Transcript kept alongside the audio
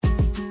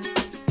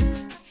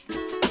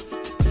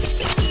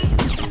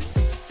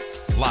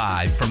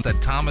Live from the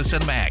Thomas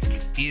and Mack,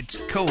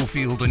 it's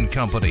Cofield and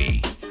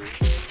Company.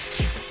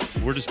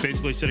 We're just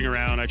basically sitting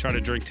around. I try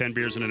to drink 10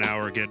 beers in an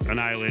hour, get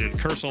annihilated,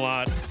 curse a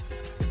lot.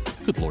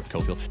 Good Lord,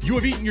 Cofield. You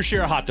have eaten your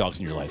share of hot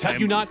dogs in your life,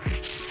 have you not?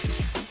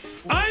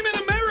 I'm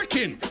an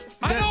American.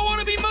 I don't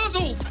want to be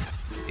muzzled.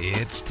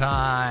 It's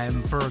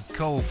time for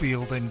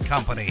Cofield and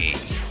Company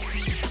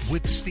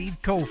with Steve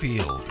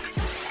Cofield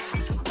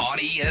on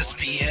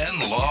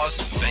ESPN Las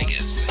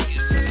Vegas.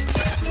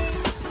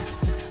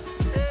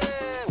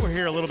 We're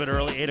here a little bit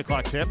early, 8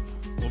 o'clock tip.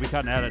 We'll be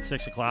cutting out at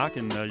 6 o'clock,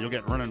 and you'll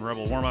get Runnin'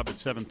 Rebel warm-up at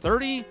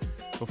 7:30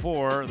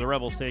 before the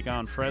Rebels take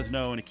on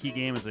Fresno in a key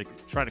game as they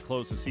try to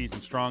close the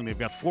season strong. They've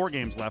got 4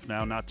 games left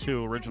now, not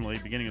 2 originally.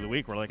 Beginning of the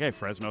week, we're like, hey,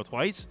 Fresno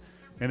twice,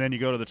 and then you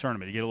go to the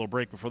tournament. You get a little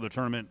break before the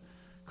tournament,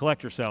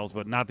 collect yourselves,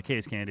 but not the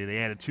case, Candy. They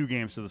added 2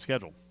 games to the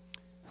schedule.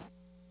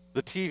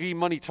 The TV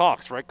money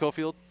talks, right,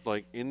 Cofield?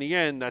 Like, in the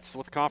end, that's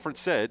what the conference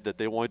said, that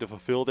they wanted to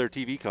fulfill their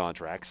TV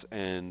contracts,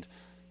 and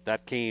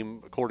that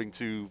came, according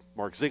to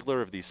Mark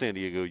Ziegler of the San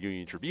Diego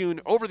Union-Tribune,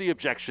 over the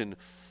objection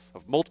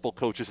of multiple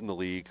coaches in the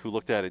league who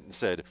looked at it and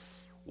said,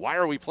 why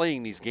are we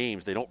playing these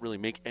games? They don't really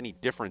make any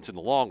difference in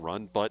the long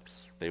run, but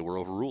they were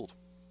overruled.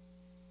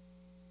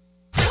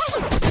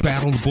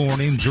 Battle-Born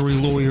Injury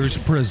Lawyers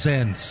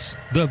presents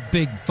The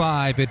Big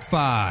Five at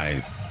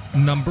 5.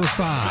 Number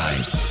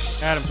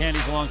 5. Adam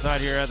Candy's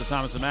alongside here at the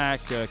Thomas and Mack.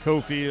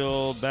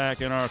 Cofield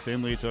back in our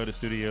Findlay Toyota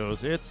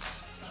studios. It's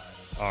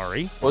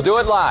Ari. We'll do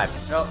it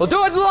live. No. We'll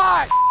do it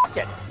live. F***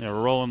 it. Yeah,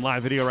 we're rolling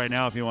live video right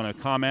now. If you want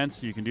to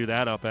comment, you can do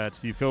that up at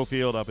Steve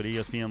Cofield, up at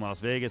ESPN Las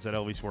Vegas, at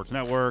LV Sports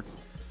Network.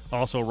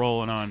 Also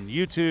rolling on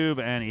YouTube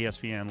and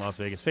ESPN Las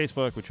Vegas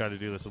Facebook. We try to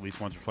do this at least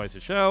once or twice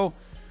a show.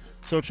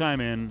 So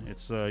chime in.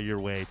 It's your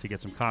way to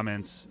get some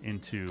comments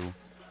into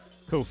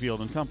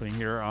Cofield and Company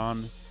here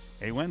on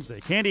a Wednesday.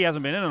 Candy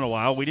hasn't been in a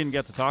while. We didn't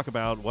get to talk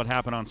about what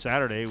happened on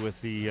Saturday with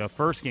the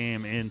first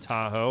game in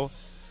Tahoe.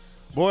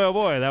 Boy, oh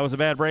boy, that was a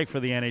bad break for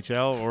the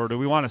NHL. Or do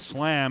we want to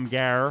slam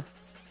Gar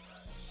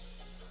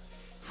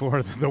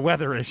for the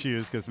weather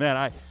issues? Because, man,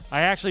 I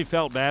actually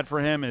felt bad for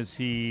him as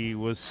he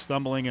was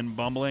stumbling and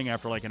bumbling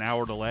after like an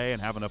hour delay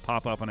and having to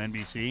pop up on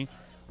NBC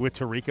with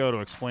Tirico to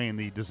explain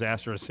the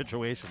disastrous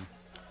situation.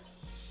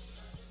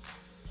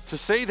 To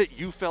say that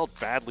you felt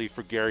badly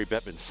for Gary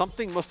Bettman,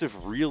 something must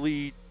have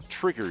really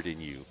triggered in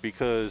you,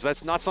 because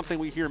that's not something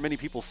we hear many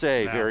people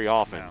say very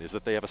often, is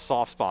that they have a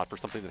soft spot for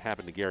something that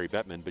happened to Gary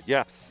Bettman. But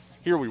yeah,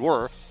 here we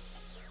were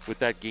with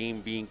that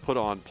game being put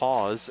on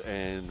pause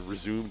and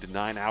resumed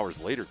 9 hours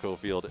later,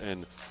 Cofield.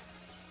 And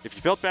if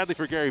you felt badly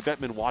for Gary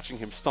Bettman watching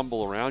him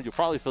stumble around, you'll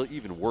probably feel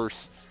even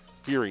worse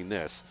hearing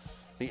this.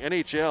 The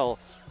NHL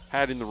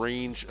had in the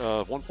range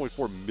of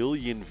 1.4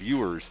 million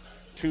viewers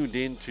tuned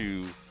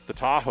into the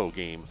Tahoe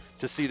game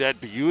to see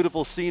that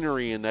beautiful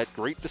scenery and that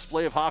great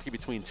display of hockey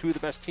between 2 of the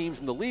best teams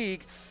in the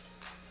league.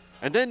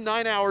 And then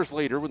 9 hours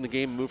later, when the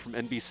game moved from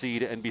NBC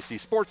to NBC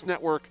Sports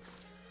Network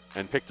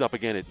and picked up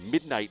again at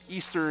midnight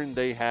Eastern,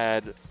 they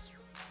had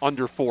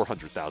under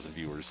 400,000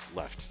 viewers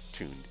left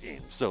tuned in.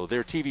 So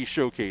their TV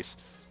showcase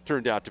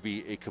turned out to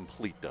be a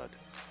complete dud.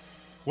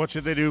 What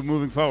should they do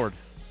moving forward?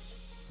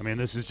 I mean,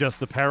 this is just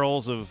the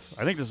perils of,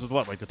 I think this is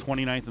what, like the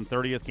 29th and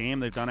 30th game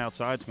they've done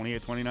outside,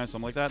 28, 29,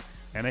 something like that,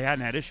 and they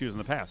hadn't had issues in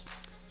the past.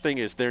 Thing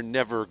is, they're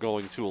never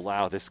going to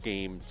allow this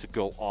game to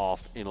go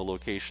off in a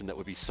location that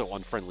would be so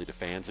unfriendly to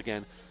fans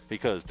again,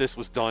 because this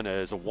was done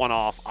as a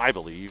one-off, I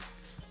believe,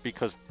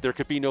 because there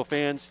could be no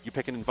fans. You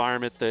pick an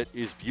environment that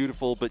is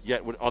beautiful but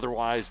yet would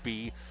otherwise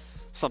be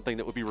something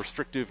that would be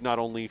restrictive not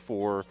only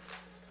for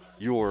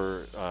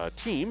your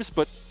teams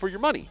but for your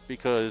money,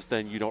 because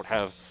then you don't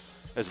have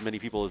as many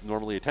people as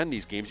normally attend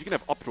these games. You can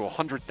have up to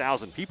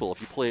 100,000 people if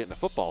you play it in a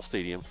football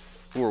stadium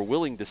who are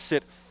willing to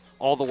sit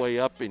all the way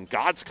up in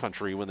God's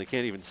country when they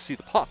can't even see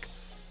the puck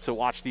to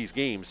watch these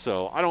games.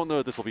 So I don't know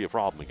that this will be a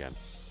problem again.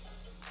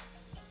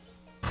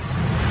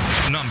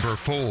 Number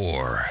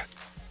 4.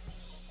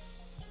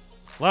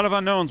 A lot of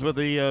unknowns with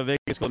the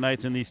Vegas Golden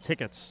Knights and these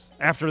tickets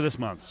after this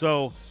month.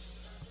 So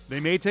they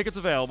made tickets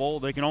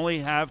available. They can only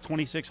have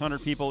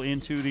 2,600 people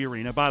into the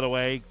arena. By the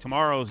way,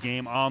 tomorrow's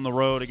game on the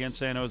road against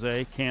San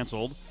Jose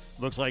canceled.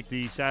 Looks like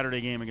the Saturday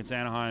game against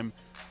Anaheim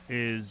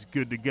is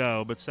good to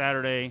go. But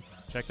Saturday,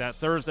 check that,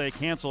 Thursday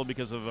canceled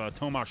because of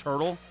Tomas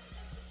Hertl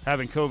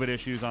having COVID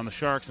issues on the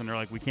Sharks, and they're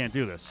like, we can't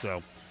do this.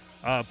 So,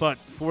 but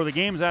for the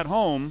games at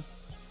home,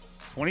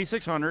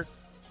 2,600.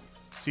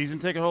 Season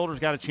ticket holders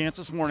got a chance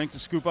this morning to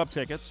scoop up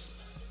tickets.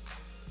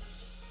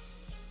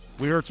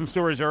 We heard some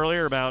stories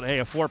earlier about, hey,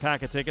 a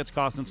 4-pack of tickets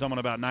costing someone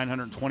about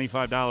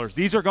 $925.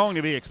 These are going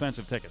to be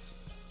expensive tickets.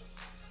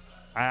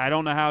 I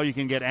don't know how you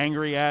can get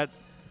angry at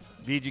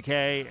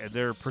VGK.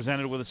 They're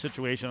presented with a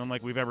situation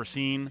unlike we've ever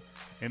seen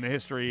in the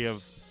history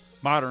of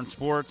modern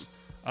sports.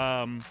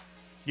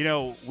 You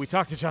know, we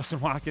talked to Justin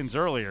Watkins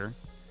earlier,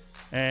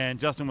 and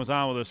Justin was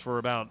on with us for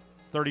about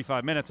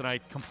 35 minutes, and I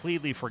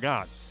completely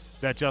forgot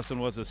that Justin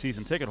was a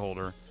season ticket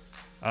holder.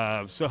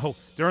 So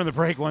during the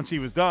break, once he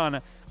was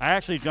done, I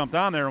actually jumped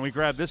on there and we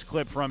grabbed this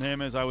clip from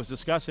him as I was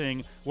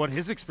discussing what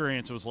his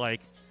experience was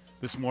like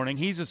this morning.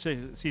 He's a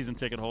season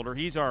ticket holder.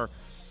 He's our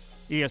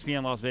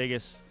ESPN Las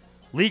Vegas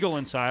legal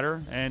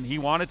insider, and he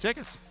wanted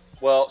tickets.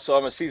 Well, so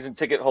I'm a season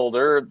ticket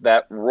holder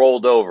that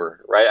rolled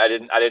over, right? I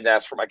didn't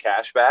ask for my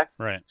cash back.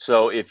 Right.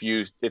 So if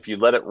you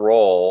let it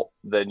roll,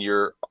 then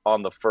you're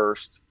on the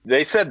first.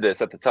 They said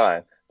this at the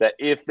time, that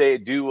if they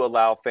do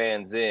allow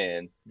fans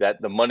in,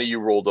 that the money you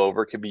rolled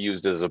over could be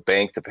used as a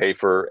bank to pay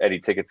for any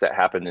tickets that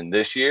happened in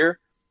this year.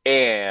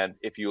 And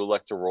if you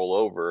elect to roll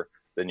over,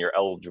 then you're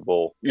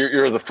eligible.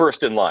 You're the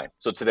first in line.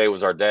 So today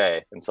was our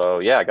day. And so,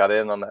 yeah, I got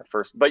in on that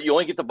first. But you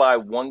only get to buy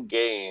one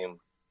game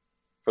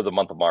for the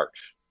month of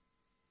March.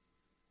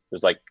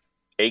 There's like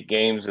 8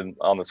 games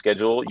on the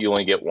schedule. You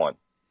only get one.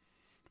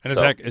 And is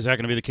that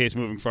going to be the case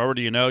moving forward?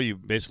 Do you know you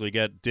basically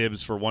get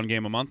dibs for one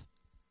game a month?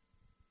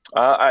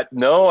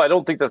 No, I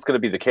don't think that's going to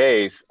be the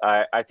case.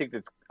 I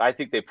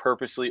think they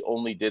purposely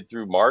only did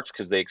through March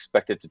because they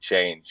expect it to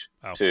change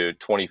to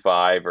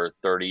 25 or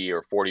 30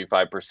 or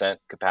 45%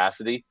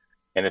 capacity.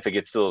 And if it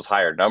gets to those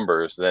higher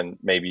numbers, then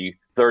maybe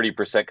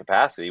 30%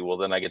 capacity. Well,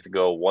 then I get to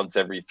go once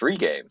every 3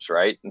 games,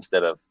 right?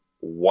 Instead of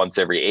once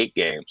every 8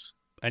 games.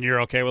 And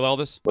you're okay with all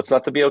this? What's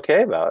not to be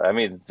okay about? I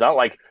mean, it's not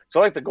like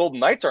the Golden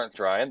Knights aren't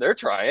trying. They're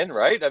trying,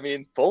 right? I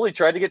mean, Foley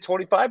tried to get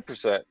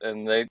 25%,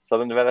 and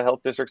Southern Nevada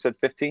Health District said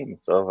 15%.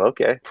 So,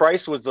 okay.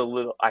 Price was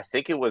I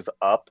think it was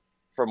up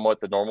from what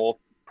the normal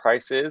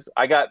price is.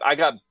 I got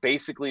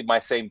basically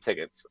my same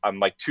tickets. I'm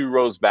like 2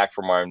 rows back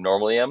from where I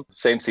normally am.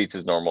 Same seats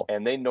as normal.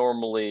 And they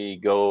normally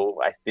go,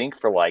 I think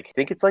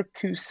it's like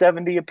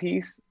 $270 a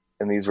piece.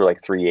 And these were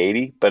like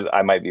 $380, but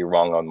I might be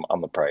wrong on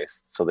the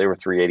price. So they were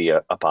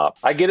 $380 a pop.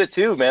 I get it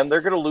too, man.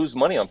 They're going to lose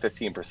money on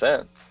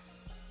 15%.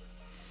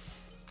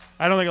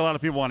 I don't think a lot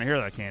of people want to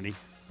hear that, Candy.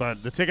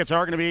 But the tickets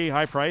are going to be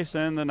high priced,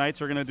 and the Knights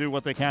are going to do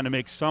what they can to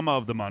make some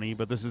of the money.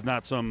 But this is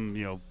not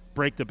some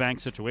break the bank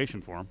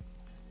situation for them.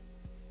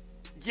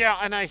 Yeah,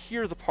 and I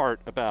hear the part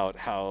about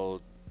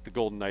how the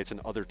Golden Knights and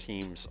other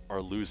teams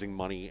are losing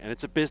money, and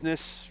it's a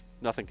business.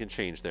 Nothing can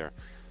change there.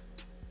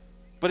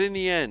 But in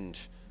the end,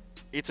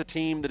 it's a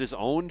team that is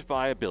owned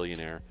by a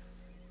billionaire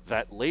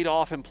that laid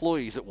off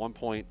employees at one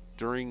point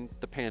during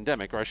the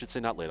pandemic, or I should say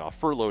not laid off,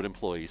 furloughed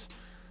employees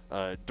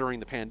during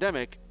the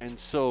pandemic. And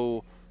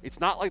so it's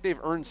not like they've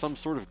earned some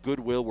sort of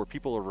goodwill where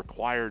people are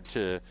required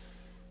to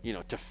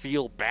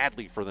feel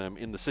badly for them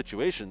in the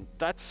situation.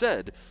 That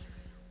said,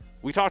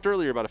 we talked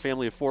earlier about a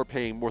family of 4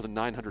 paying more than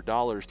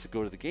 $900 to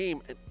go to the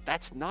game.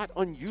 That's not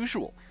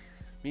unusual.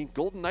 I mean,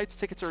 Golden Knights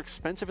tickets are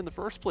expensive in the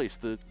first place.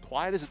 The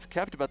quiet as it's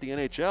kept about the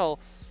NHL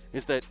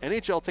is that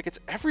NHL tickets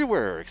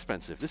everywhere are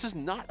expensive. This is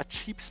not a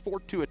cheap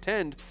sport to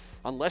attend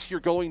unless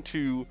you're going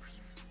to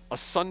a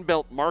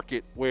Sunbelt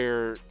market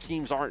where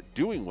teams aren't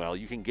doing well.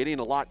 You can get in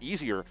a lot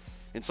easier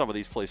in some of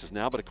these places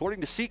now. But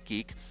according to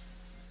SeatGeek,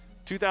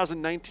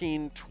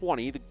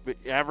 2019-20,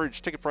 the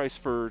average ticket price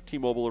for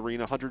T-Mobile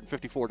Arena,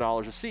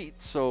 $154 a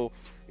seat. So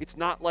it's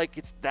not like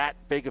it's that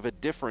big of a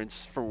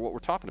difference for what we're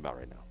talking about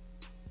right now.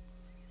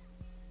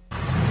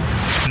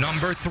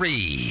 Number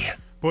 3.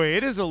 Boy,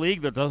 it is a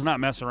league that does not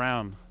mess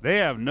around. They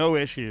have no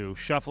issue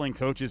shuffling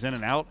coaches in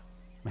and out.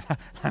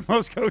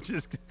 Most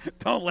coaches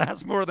don't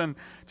last more than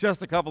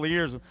just a couple of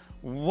years.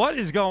 What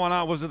is going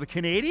on? Was it the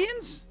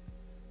Canadians?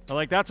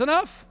 That's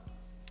enough?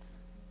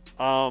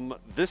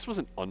 This was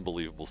an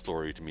unbelievable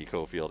story to me,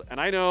 Cofield. And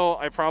I know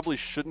I probably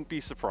shouldn't be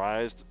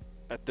surprised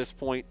at this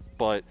point,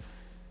 but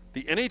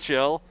the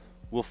NHL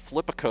will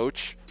flip a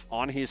coach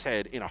on his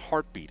head in a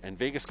heartbeat. And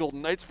Vegas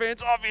Golden Knights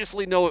fans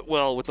obviously know it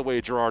well with the way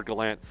Gerard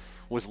Gallant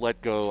was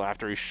let go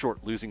after a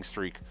short losing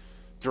streak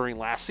during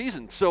last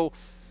season. So,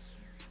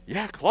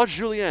 yeah, Claude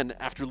Julien,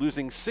 after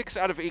losing 6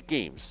 out of 8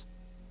 games,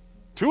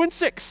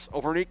 2-6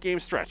 over an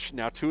 8-game stretch.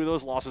 Now, 2 of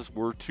those losses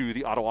were to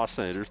the Ottawa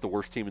Senators, the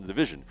worst team in the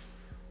division.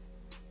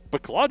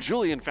 But Claude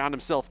Julien found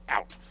himself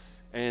out.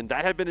 And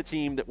that had been a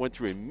team that went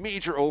through a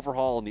major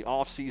overhaul in the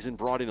offseason,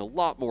 brought in a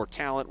lot more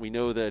talent. We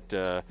know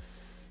that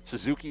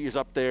Suzuki is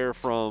up there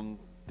from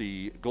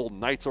the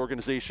Golden Knights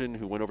organization,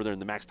 who went over there in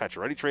the Max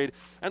Pacioretty trade.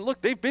 And look,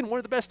 they've been one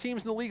of the best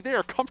teams in the league. They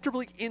are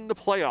comfortably in the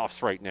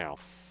playoffs right now.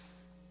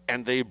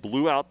 And they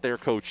blew out their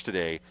coach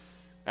today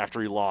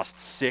after he lost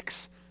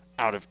 6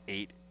 out of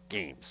 8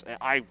 games.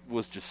 I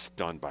was just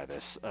stunned by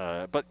this.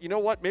 But you know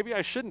what? Maybe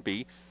I shouldn't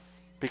be,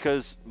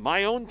 because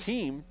my own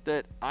team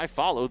that I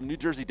follow, the New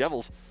Jersey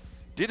Devils,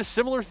 did a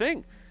similar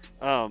thing.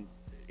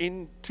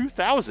 In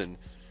 2000,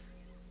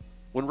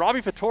 when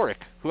Robbie Ftorek,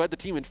 who had the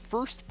team in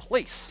first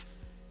place,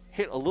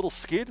 hit a little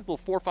skid, a little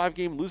 4 or 5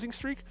 game losing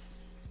streak,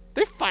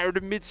 they fired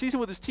him midseason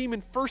with his team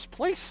in first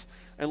place.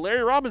 And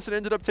Larry Robinson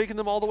ended up taking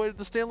them all the way to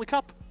the Stanley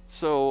Cup.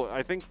 So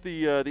I think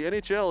the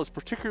NHL is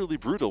particularly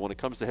brutal when it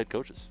comes to head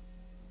coaches.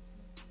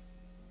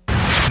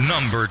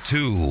 Number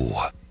 2.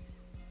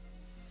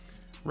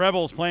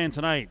 Rebels playing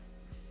tonight.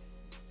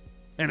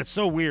 And it's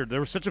so weird. There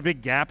was such a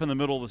big gap in the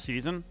middle of the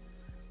season.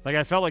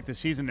 I felt like the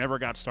season never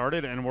got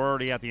started, and we're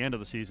already at the end of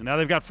the season. Now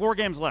they've got 4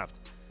 games left.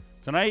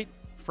 Tonight,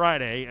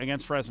 Friday,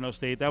 against Fresno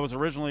State. That was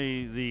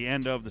originally the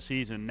end of the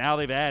season. Now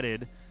they've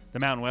added, the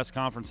Mountain West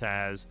Conference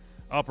has,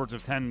 upwards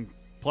of 10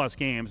 plus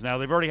games. Now,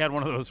 they've already had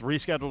one of those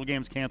rescheduled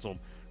games canceled.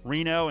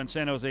 Reno and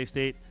San Jose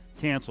State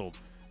canceled.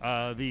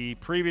 The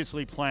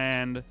previously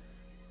planned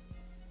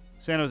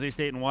San Jose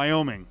State and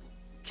Wyoming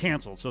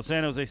canceled. So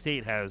San Jose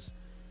State has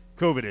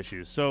COVID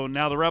issues. So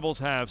now the Rebels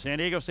have San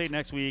Diego State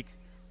next week.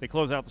 They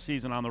close out the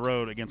season on the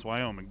road against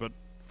Wyoming. But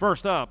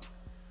first up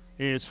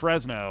is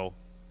Fresno.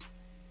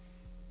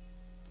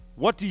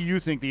 What do you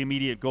think the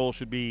immediate goal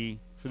should be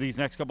for these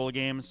next couple of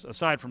games,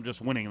 aside from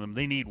just winning them?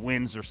 They need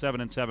wins. They're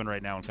 7-7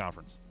 right now in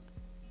conference.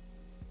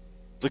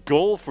 The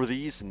goal for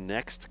these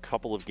next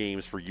couple of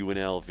games for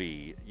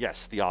UNLV,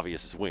 yes, the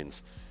obvious is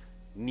wins,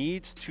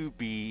 needs to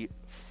be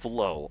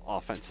flow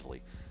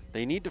offensively.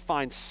 They need to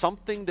find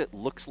something that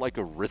looks like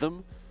a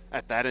rhythm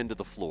at that end of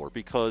the floor,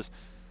 because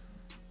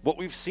what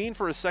we've seen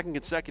for a second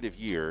consecutive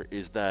year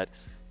is that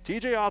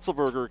TJ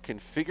Otzelberger can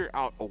figure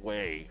out a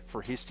way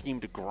for his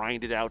team to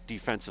grind it out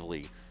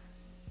defensively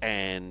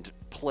and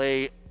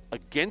play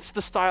against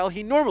the style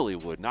he normally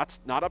would, not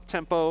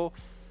up-tempo,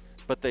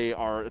 but they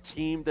are a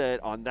team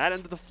that on that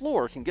end of the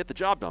floor can get the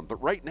job done.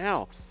 But right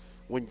now,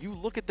 when you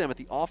look at them at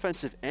the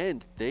offensive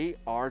end, they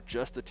are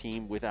just a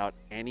team without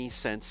any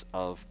sense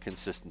of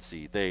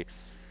consistency. They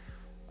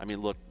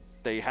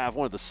have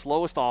one of the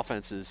slowest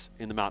offenses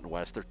in the Mountain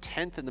West. They're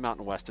 10th in the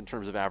Mountain West in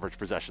terms of average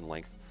possession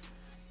length.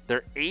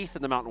 They're 8th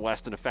in the Mountain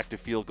West in effective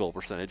field goal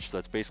percentage. So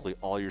that's basically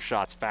all your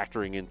shots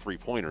factoring in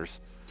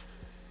three-pointers.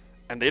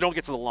 And they don't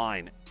get to the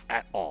line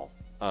at all.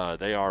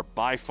 They are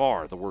by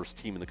far the worst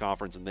team in the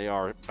conference, and they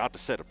are about to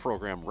set a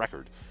program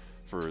record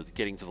for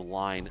getting to the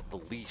line the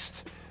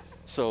least.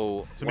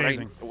 So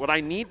what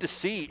I need to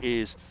see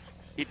is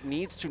it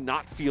needs to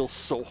not feel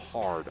so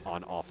hard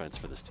on offense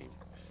for this team.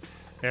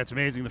 Yeah, it's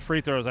amazing. The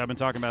free throws, I've been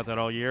talking about that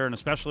all year, and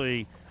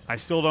especially I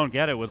still don't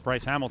get it with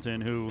Bryce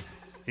Hamilton, who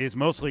is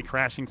mostly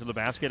crashing to the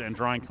basket and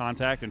drawing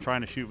contact and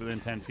trying to shoot within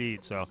 10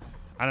 feet. So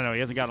I don't know. He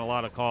hasn't gotten a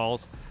lot of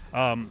calls.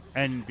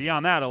 And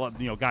beyond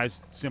that,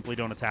 guys simply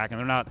don't attack, and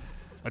they're not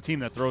a team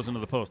that throws into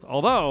the post.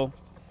 Although,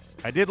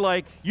 I did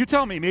like – you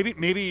tell me,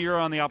 maybe you're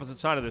on the opposite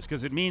side of this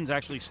because it means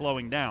actually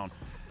slowing down.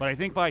 But I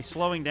think by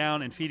slowing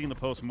down and feeding the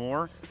post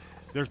more,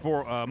 there's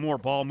more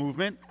ball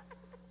movement.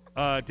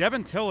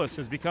 Devin Tillis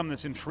has become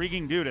this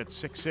intriguing dude at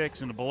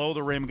 6'6" and a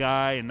below-the-rim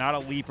guy and not a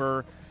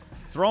leaper.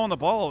 Throwing the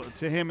ball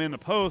to him in the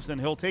post, and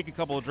he'll take a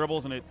couple of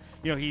dribbles, and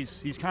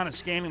he's kind of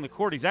scanning the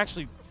court. He's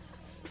actually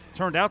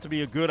turned out to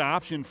be a good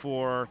option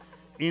for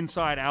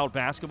inside-out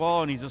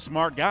basketball, and he's a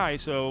smart guy,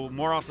 so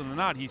more often than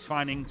not, he's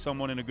finding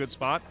someone in a good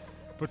spot.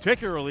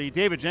 Particularly,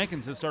 David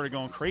Jenkins has started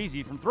going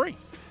crazy from three.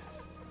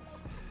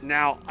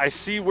 Now, I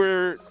see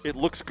where it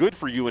looks good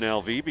for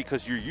UNLV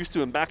because you're used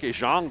to Mbake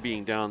Zhang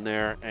being down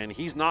there, and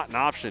he's not an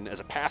option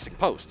as a passing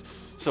post.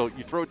 So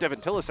you throw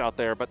Devin Tillis out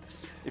there, but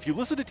if you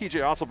listen to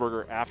TJ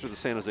Otzelberger after the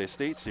San Jose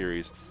State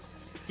series,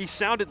 he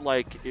sounded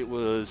like it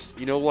was,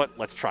 you know what,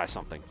 let's try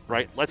something,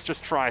 right? Let's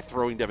just try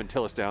throwing Devin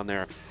Tillis down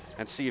there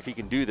and see if he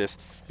can do this,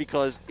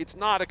 because it's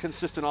not a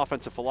consistent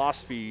offensive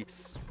philosophy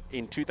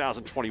in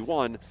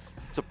 2021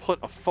 to put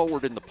a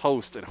forward in the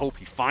post and hope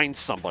he finds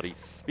somebody,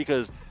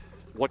 because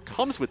what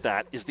comes with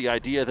that is the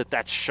idea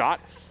that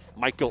shot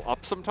might go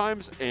up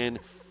sometimes, and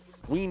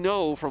we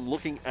know from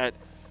looking at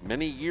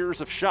many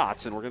years of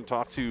shots, and we're going to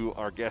talk to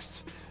our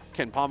guest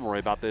Ken Pomeroy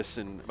about this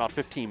in about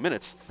 15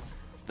 minutes,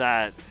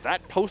 that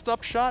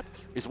post-up shot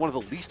is one of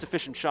the least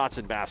efficient shots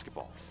in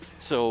basketball.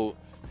 So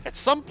at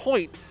some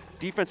point,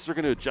 defenses are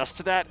going to adjust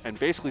to that and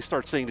basically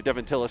start saying to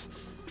Devin Tillis,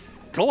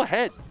 go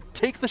ahead,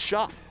 take the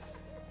shot.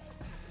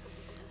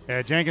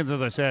 Yeah, Jenkins,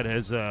 as I said,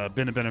 has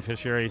been a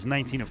beneficiary. He's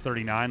 19 of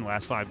 39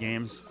 last 5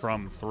 games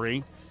from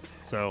 3.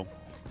 So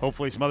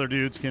hopefully some other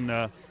dudes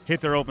can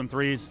hit their open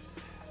threes.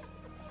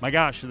 My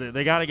gosh,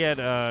 they got to get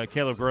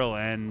Caleb Grill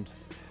and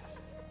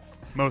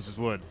Moses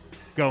Wood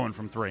going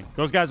from 3.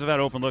 Those guys have had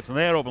open looks, and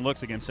they had open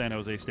looks against San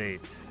Jose State.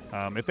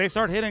 If they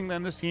start hitting,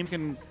 then this team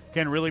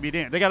can really be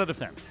damned. They got to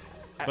defend.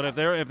 But if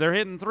they're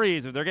hitting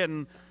threes, if they're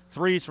getting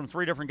threes from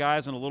 3 different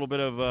guys and a little bit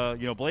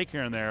of Blake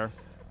here and there,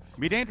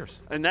 be dangerous.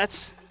 And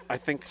that's, I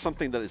think,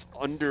 something that is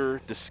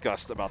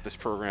under-discussed about this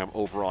program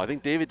overall. I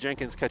think David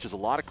Jenkins catches a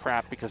lot of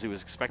crap because he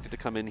was expected to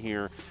come in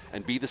here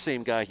and be the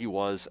same guy he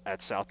was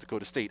at South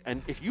Dakota State.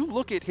 And if you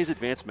look at his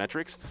advanced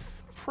metrics,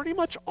 pretty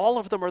much all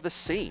of them are the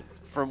same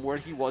from where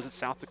he was at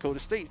South Dakota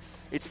State.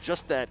 It's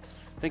just that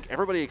I think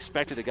everybody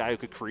expected a guy who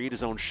could create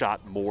his own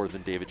shot more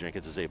than David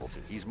Jenkins is able to.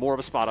 He's more of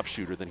a spot-up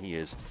shooter than he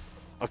is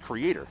a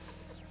creator.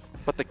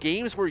 But the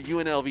games where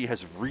UNLV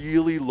has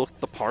really looked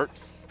the part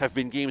have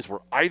been games where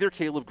either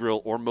Caleb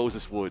Grill or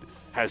Moses Wood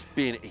has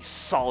been a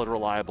solid,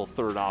 reliable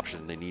third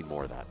option. They need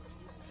more of that.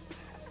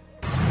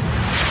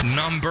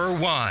 Number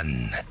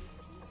 1.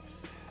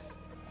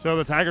 So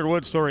the Tiger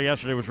Woods story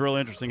yesterday was real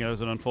interesting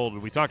as it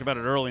unfolded. We talked about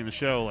it early in the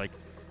show.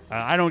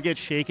 I don't get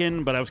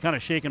shaken, but I was kind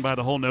of shaken by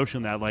the whole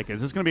notion that,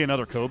 is this going to be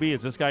another Kobe?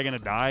 Is this guy going to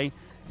die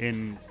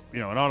in,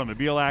 an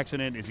automobile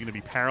accident? Is he going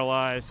to be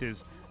paralyzed?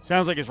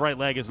 Sounds like his right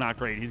leg is not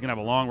great. He's going to have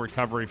a long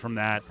recovery from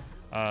that.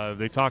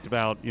 They talked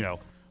about,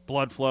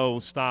 blood flow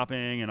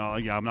stopping and all.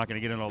 Yeah, I'm not going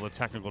to get into all the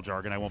technical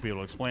jargon. I won't be able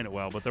to explain it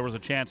well. But there was a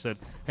chance that,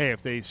 hey,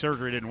 if the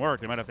surgery didn't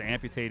work, they might have to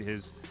amputate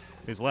his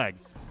leg.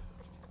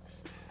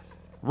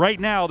 Right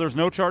now, there's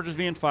no charges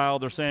being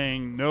filed. They're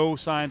saying no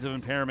signs of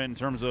impairment in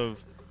terms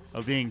of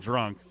being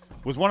drunk.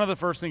 Was one of the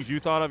first things you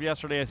thought of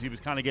yesterday as he was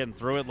kind of getting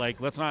through it?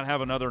 Like, let's not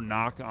have another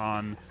knock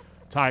on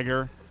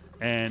Tiger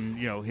and,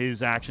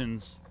 his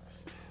actions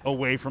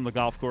away from the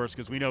golf course,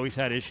 because we know he's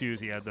had issues.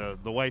 He had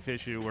the wife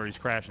issue where he's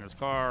crashing his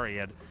car. He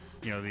had,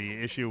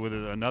 the issue with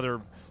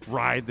another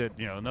ride that,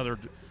 another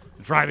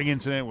driving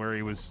incident where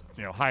he was,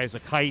 high as a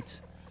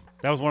kite.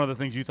 That was one of the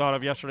things you thought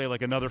of yesterday,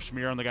 like another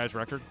smear on the guy's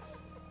record?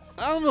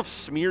 I don't know if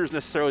smear is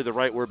necessarily the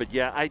right word, but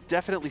yeah, I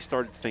definitely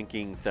started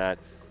thinking that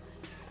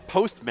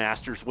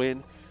post-Masters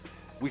win,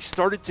 we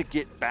started to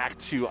get back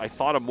to, I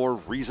thought, a more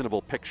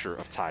reasonable picture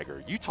of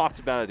Tiger. You talked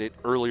about it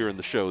earlier in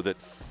the show that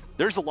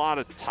there's a lot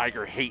of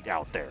Tiger hate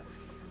out there.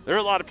 There are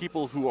a lot of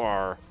people who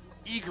are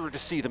eager to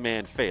see the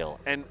man fail.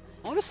 And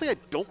honestly, I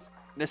don't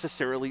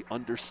necessarily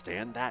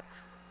understand that.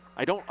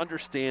 I don't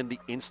understand the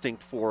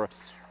instinct for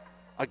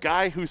a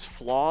guy whose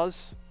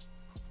flaws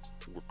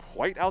were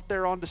quite out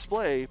there on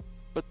display,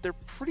 but they're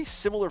pretty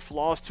similar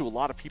flaws to a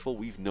lot of people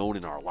we've known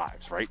in our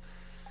lives, right?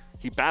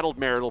 He battled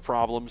marital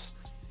problems,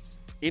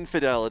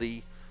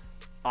 infidelity.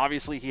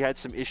 Obviously, he had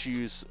some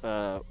issues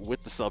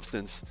with the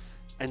substance.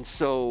 And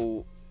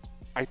so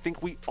I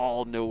think we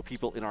all know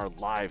people in our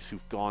lives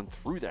who've gone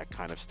through that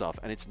kind of stuff.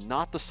 And it's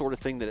not the sort of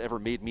thing that ever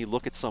made me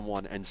look at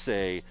someone and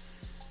say,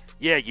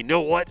 yeah, you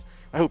know what?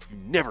 I hope you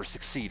never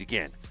succeed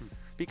again.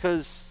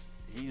 Because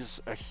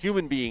he's a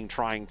human being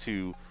trying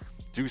to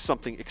do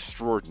something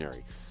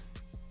extraordinary.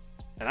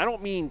 And I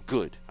don't mean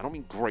good. I don't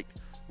mean great.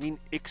 I mean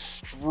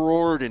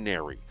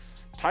extraordinary.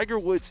 Tiger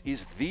Woods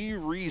is the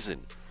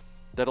reason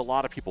that a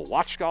lot of people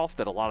watch golf,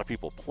 that a lot of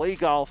people play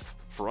golf,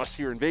 for us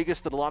here in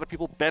Vegas, that a lot of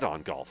people bet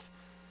on golf.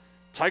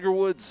 Tiger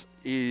Woods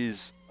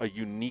is a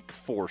unique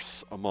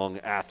force among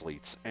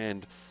athletes,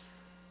 and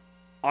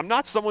I'm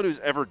not someone who's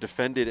ever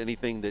defended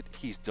anything that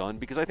he's done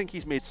because I think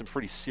he's made some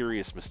pretty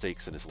serious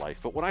mistakes in his life.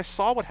 But when I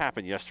saw what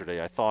happened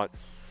yesterday, I thought,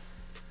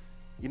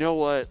 you know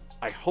what?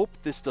 I hope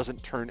this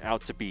doesn't turn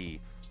out to be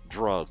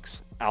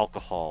drugs,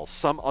 alcohol,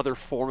 some other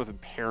form of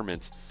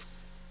impairment,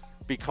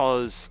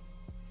 because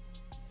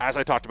as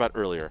I talked about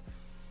earlier,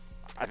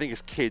 I think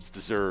his kids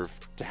deserve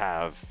to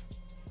have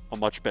a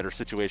much better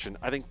situation.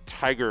 I think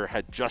Tiger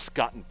had just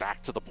gotten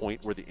back to the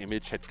point where the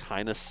image had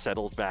kind of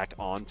settled back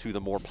onto the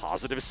more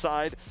positive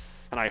side,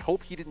 and I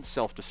hope he didn't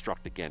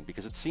self-destruct again,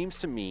 because it seems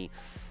to me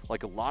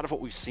like a lot of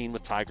what we've seen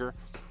with Tiger,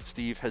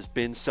 Steve, has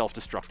been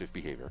self-destructive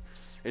behavior.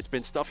 It's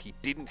been stuff he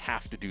didn't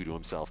have to do to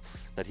himself,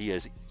 that he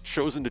has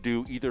chosen to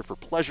do either for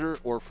pleasure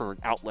or for an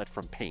outlet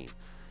from pain.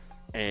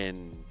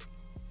 And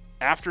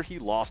after he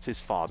lost his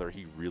father,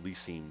 he really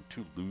seemed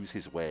to lose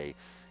his way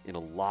in a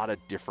lot of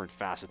different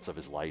facets of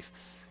his life.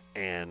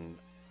 And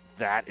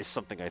that is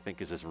something I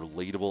think is as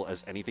relatable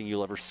as anything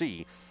you'll ever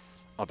see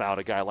about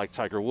a guy like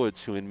Tiger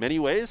Woods, who in many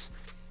ways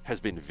has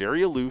been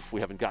very aloof.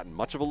 We haven't gotten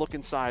much of a look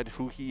inside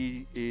who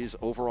he is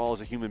overall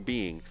as a human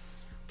being.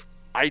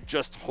 I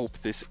just hope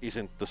this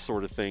isn't the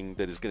sort of thing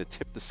that is going to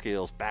tip the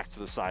scales back to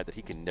the side that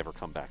he can never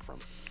come back from.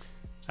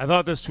 I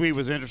thought this tweet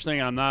was interesting.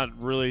 I'm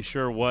not really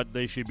sure what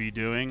they should be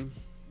doing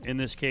in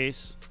this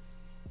case.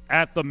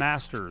 At the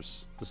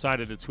Masters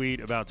decided to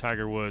tweet about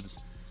Tiger Woods.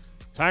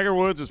 Tiger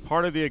Woods is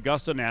part of the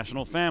Augusta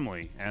national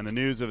family, and the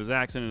news of his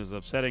accident is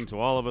upsetting to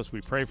all of us.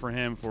 We pray for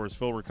him, for his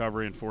full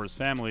recovery, and for his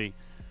family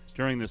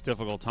during this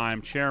difficult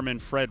time. Chairman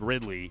Fred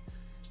Ridley.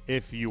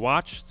 If you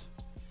watched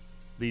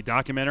the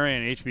documentary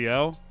on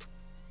HBO,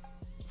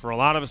 for a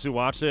lot of us who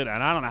watched it,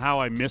 and I don't know how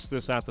I missed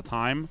this at the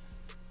time,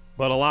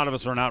 but a lot of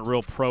us are not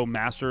real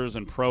pro-Masters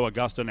and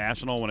pro-Augusta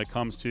National when it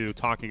comes to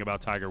talking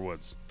about Tiger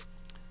Woods.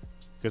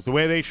 Because the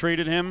way they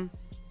treated him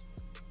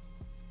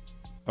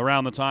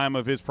around the time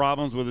of his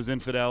problems with his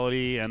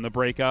infidelity and the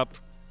breakup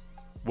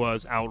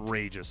was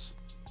outrageous.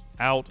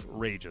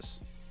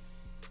 Outrageous.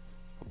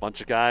 A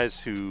bunch of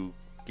guys who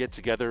get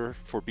together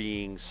for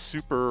being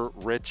super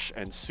rich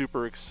and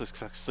super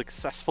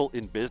successful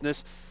in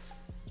business,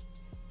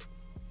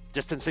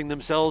 distancing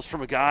themselves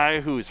from a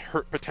guy who's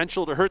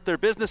potential to hurt their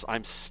business.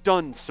 I'm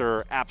stunned,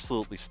 sir.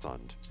 Absolutely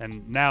stunned.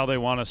 And now they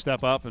want to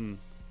step up, and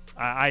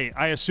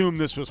I assume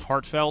this was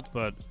heartfelt,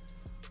 but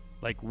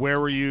like, where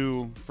were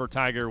you for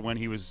Tiger when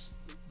he was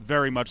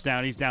very much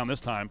down? He's down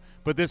this time.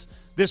 But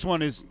this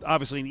one is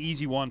obviously an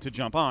easy one to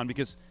jump on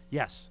because,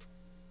 yes,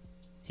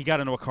 he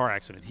got into a car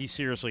accident. He's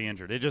seriously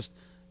injured. It just,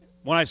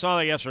 when I saw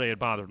that yesterday, it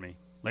bothered me.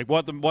 Like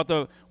what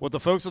the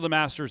folks of the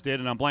Masters did,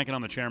 and I'm blanking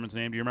on the chairman's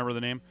name. Do you remember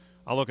the name?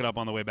 I'll look it up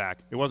on the way back.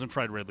 It wasn't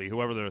Fred Ridley,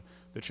 whoever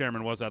the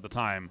chairman was at the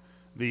time.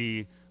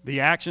 The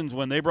actions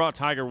when they brought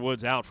Tiger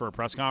Woods out for a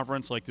press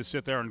conference, like to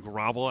sit there and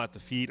grovel at the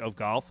feet of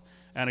golf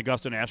and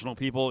Augusta National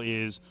people,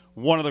 is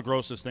one of the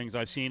grossest things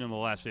I've seen in the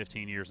last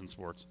 15 years in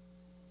sports.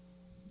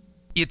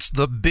 It's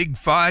the Big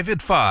 5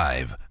 at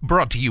 5,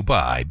 brought to you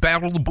by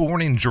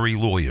Battle-Born Injury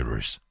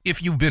Lawyers.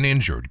 If you've been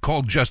injured,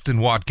 call Justin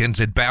Watkins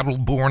at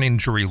Battle-Born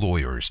Injury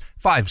Lawyers,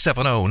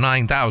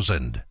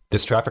 570-9000.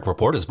 This traffic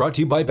report is brought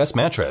to you by Best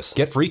Mattress.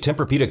 Get free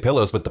Tempur-Pedic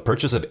pillows with the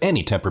purchase of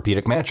any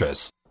Tempur-Pedic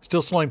mattress.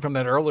 Still slowing from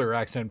that earlier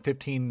accident,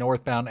 15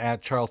 northbound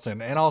at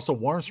Charleston. And also,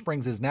 Warm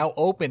Springs is now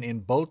open in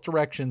both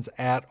directions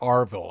at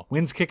Arville.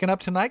 Winds kicking up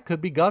tonight, could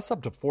be gusts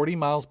up to 40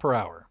 miles per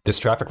hour. This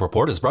traffic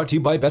report is brought to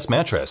you by Best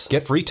Mattress.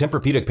 Get free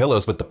Tempur-Pedic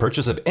pillows with the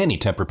purchase of any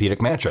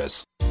Tempur-Pedic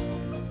mattress.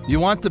 You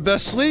want the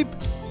best sleep?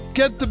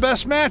 Get the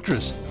best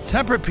mattress.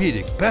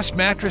 Tempur-Pedic Best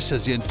Mattress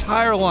has the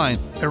entire line.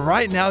 And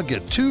right now,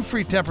 get 2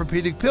 free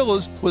Tempur-Pedic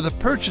pillows with a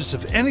purchase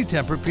of any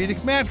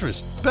Tempur-Pedic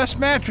mattress. Best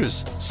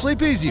Mattress.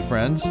 Sleep easy,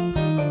 friends.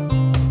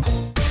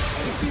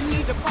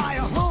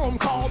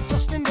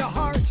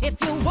 If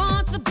you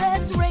want the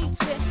best rates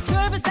with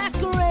service that's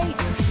great,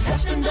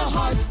 that's in the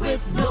heart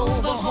with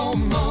Nova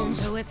Home Loans.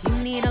 So if you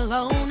need a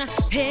loan,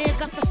 pick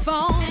up the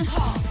phone and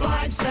call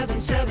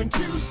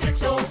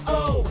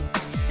 577-2600.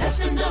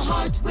 That's in the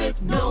heart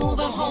with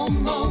Nova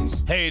Home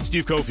Loans. Hey, it's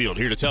Steve Cofield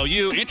here to tell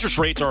you interest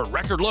rates are at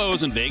record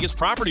lows and Vegas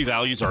property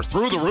values are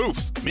through the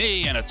roof.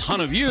 Me and a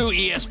ton of you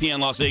ESPN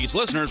Las Vegas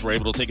listeners were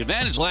able to take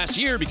advantage last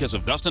year because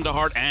of Dustin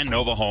DeHart and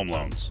Nova Home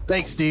Loans.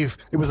 Thanks, Steve.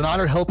 It was an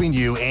honor helping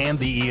you and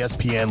the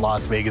ESPN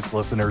Las Vegas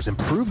listeners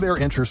improve their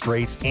interest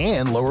rates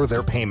and lower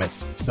their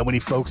payments. So many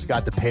folks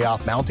got to pay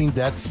off mounting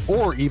debts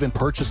or even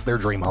purchase their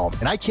dream home.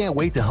 And I can't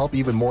wait to help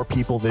even more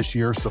people this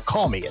year, so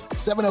call me at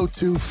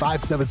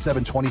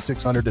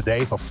 702-577-2600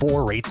 today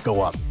before rates go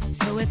up.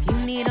 So if you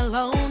need a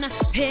loan,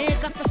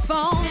 pick up the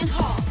phone and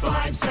call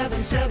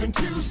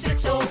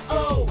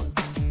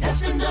 577-2600.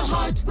 That's in the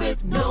heart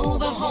with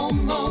Nova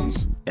Home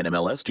Loans.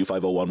 NMLS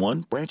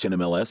 25011, branch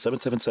NMLS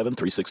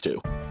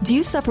 777362. Do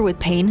you suffer with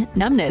pain,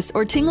 numbness,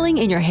 or tingling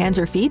in your hands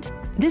or feet?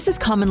 This is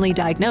commonly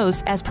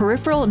diagnosed as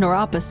peripheral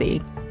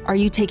neuropathy. Are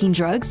you taking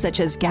drugs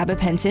such as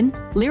gabapentin,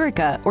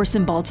 Lyrica, or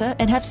Cymbalta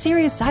and have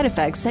serious side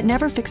effects that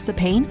never fix the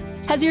pain?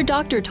 Has your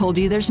doctor told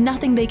you there's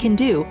nothing they can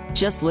do?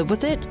 Just live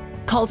with it?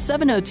 Call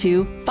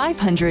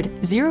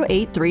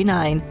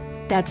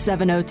 702-500-0839. That's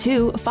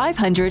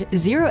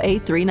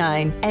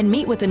 702-500-0839 and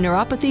meet with a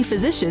neuropathy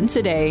physician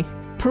today.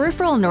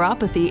 Peripheral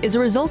neuropathy is a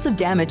result of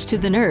damage to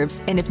the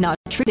nerves, and if not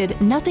treated,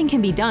 nothing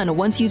can be done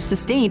once you've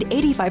sustained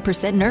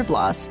 85% nerve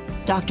loss.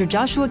 Dr.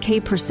 Joshua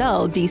K.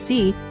 Purcell,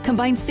 DC,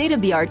 combines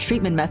state-of-the-art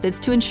treatment methods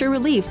to ensure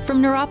relief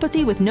from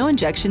neuropathy with no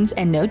injections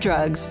and no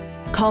drugs.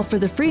 Call for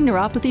the free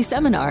neuropathy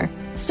seminar.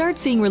 Start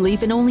seeing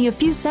relief in only a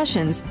few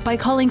sessions by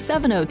calling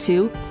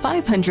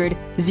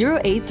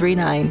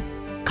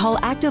 702-500-0839. Call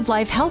Active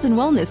Life Health and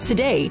Wellness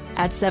today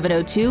at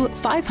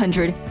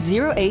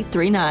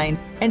 702-500-0839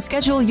 and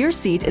schedule your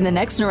seat in the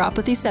next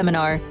neuropathy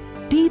seminar.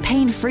 Be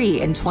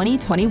pain-free in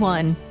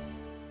 2021.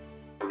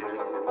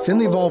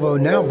 Findlay Volvo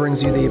now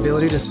brings you the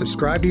ability to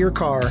subscribe to your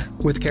car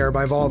with Care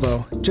by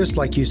Volvo, just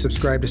like you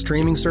subscribe to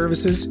streaming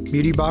services,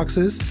 beauty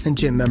boxes, and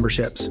gym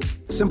memberships.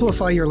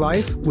 Simplify your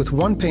life with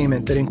one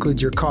payment that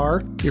includes your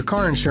car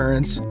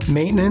insurance,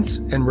 maintenance,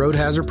 and road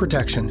hazard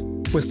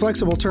protection. With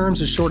flexible terms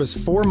as short as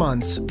 4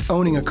 months,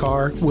 owning a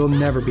car will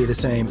never be the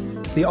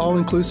same. The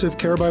all-inclusive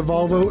Care by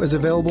Volvo is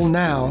available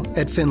now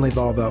at Findlay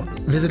Volvo.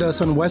 Visit us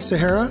on West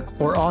Sahara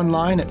or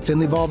online at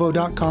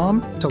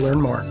findlayvolvo.com to learn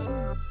more.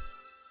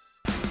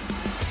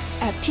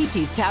 At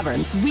PT's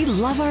Taverns, we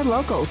love our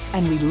locals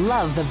and we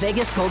love the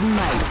Vegas Golden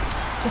Knights.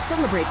 To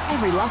celebrate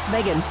every Las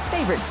Vegan's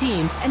favorite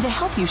team and to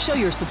help you show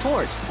your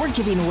support, we're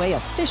giving away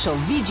official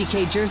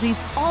VGK jerseys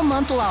all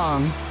month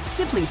long.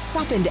 Simply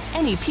stop into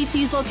any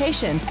PT's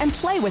location and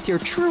play with your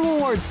True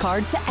Rewards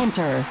card to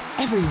enter.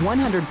 Every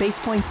 100 base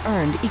points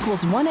earned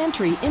equals 1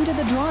 entry into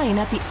the drawing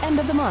at the end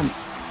of the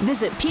month.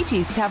 Visit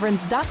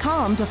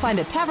ptstaverns.com to find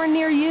a tavern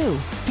near you.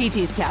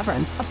 PT's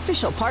Taverns,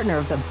 official partner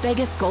of the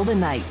Vegas Golden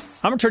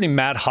Knights. I'm attorney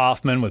Matt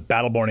Hoffman with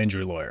Battle-Born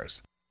Injury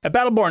Lawyers. At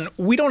Battle-Born,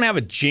 we don't have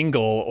a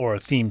jingle or a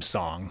theme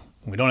song.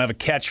 We don't have a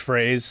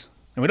catchphrase,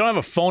 and we don't have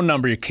a phone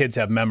number your kids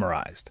have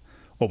memorized.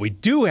 What we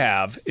do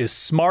have is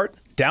smart,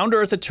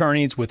 down-to-earth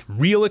attorneys with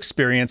real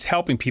experience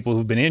helping people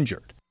who've been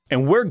injured.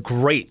 And we're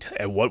great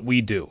at what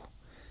we do.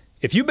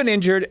 If you've been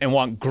injured and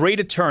want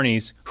great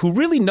attorneys who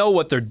really know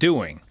what they're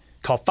doing,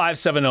 call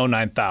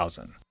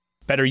 570-9000.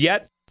 Better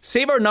yet,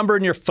 save our number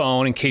in your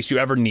phone in case you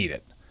ever need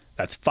it.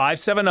 That's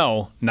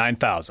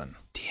 570-9000.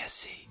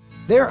 DSC.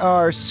 There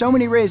are so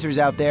many razors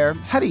out there.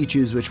 How do you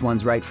choose which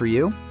one's right for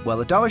you?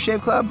 Well, at Dollar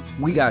Shave Club,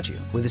 we got you.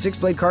 With a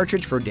 6-blade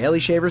cartridge for daily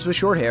shavers with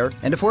short hair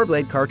and a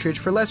 4-blade cartridge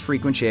for less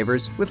frequent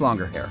shavers with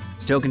longer hair.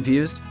 Still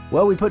confused?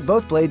 Well, we put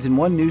both blades in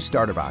one new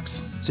starter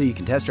box, so you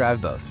can test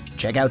drive both.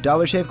 Check out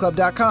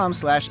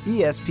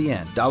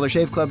dollarshaveclub.com/ESPN,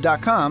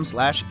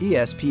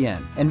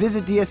 dollarshaveclub.com/ESPN, and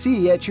visit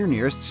DSC at your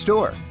nearest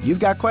store. You've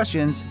got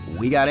questions,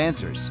 we got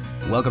answers.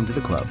 Welcome to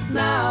the club.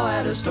 Now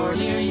at a store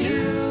near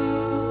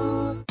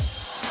you.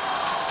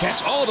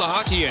 Catch all the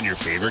hockey and your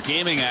favorite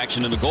gaming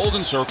action in the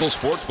Golden Circle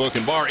Sportsbook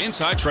and Bar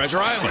inside Treasure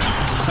Island.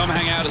 Come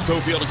hang out as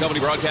Cofield and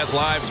Company broadcast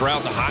live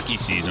throughout the hockey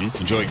season.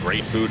 Enjoy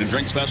great food and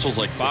drink specials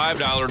like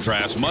 $5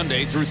 drafts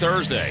Monday through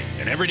Thursday.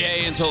 And every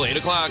day until 8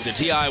 o'clock, the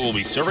TI will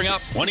be serving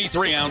up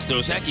 23-ounce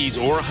Dos Equis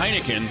or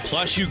Heineken,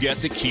 plus you get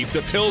to keep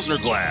the Pilsner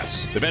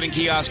glass. The betting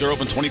kiosks are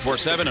open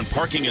 24/7 and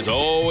parking is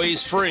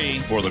always free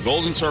for the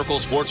Golden Circle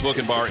Sportsbook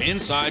and Bar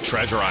inside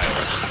Treasure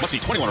Island. Must be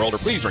 21 or older.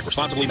 Please drink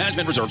responsibly.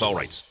 Management reserves all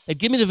rights. At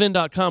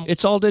GimmeTheVin.com,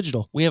 it's all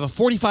digital. We have a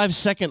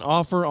 45-second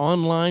offer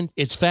online.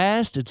 It's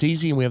fast, it's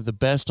easy, and we have the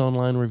best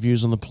online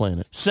reviews on the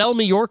planet. Sell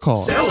me your car.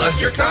 Sell us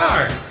your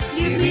car.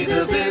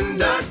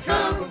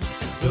 GimmeTheVin.com.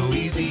 So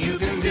easy you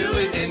can do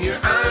it in your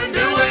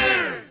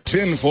underwear.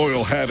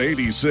 Tinfoil Hat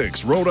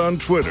 86 wrote on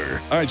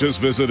Twitter, I just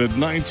visited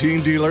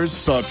 19 dealers,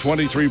 saw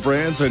 23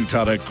 brands, and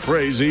got a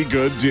crazy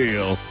good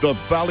deal. The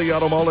Valley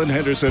Auto Mall in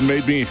Henderson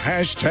made me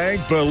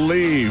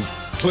 #believe.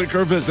 Click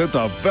or visit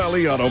the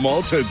Valley Auto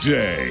Mall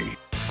today.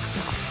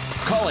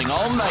 Calling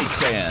all Knights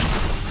fans.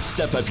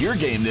 Step up your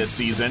game this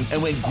season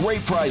and win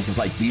great prizes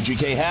like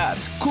VGK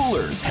hats,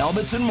 coolers,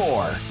 helmets, and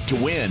more. To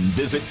win,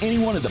 visit any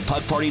one of the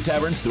Puck Party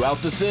taverns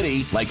throughout the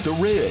city, like The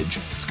Ridge,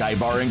 Sky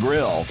Bar and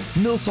Grill,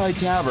 Millside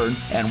Tavern,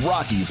 and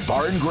Rocky's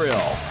Bar and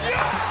Grill.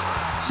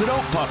 So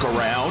don't puck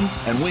around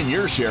and win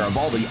your share of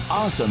all the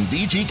awesome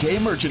VGK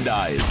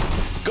merchandise.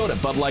 Go to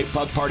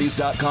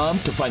BudLightPuckParties.com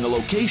to find the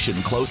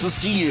location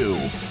closest to you.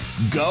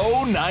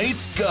 Go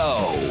Knights,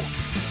 go!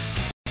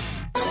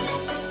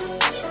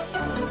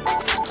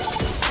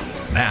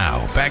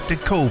 Now, back to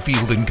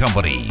Cofield and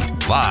Company,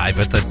 live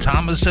at the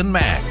Thomas and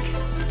Mack.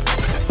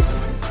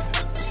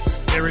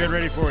 Okay, we're getting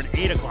ready for an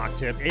 8 o'clock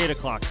tip. 8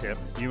 o'clock tip.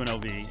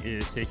 UNLV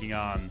is taking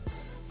on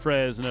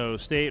Fresno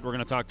State. We're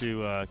going to talk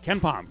to Ken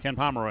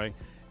Pomeroy,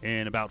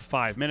 in about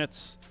 5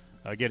 minutes,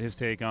 get his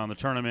take on the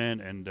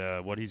tournament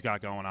and what he's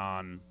got going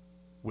on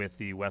with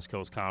the West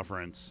Coast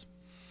Conference.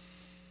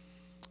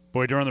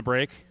 Boy, during the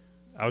break,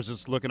 I was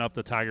just looking up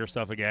the Tiger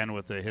stuff again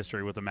with the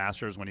history with the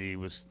Masters when he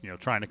was,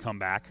 trying to come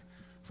back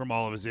from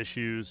all of his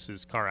issues,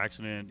 his car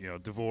accident,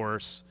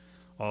 divorce,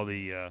 all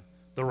the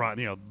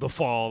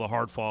fall, the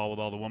hard fall with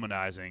all the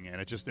womanizing,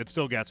 and it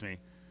still gets me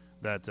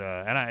that.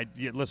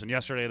 Listen,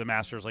 yesterday the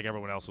Masters, like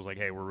everyone else, was like,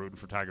 hey, we're rooting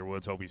for Tiger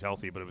Woods, hope he's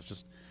healthy, but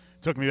it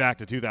took me back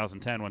to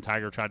 2010 when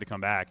Tiger tried to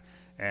come back,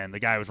 and the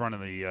guy who was running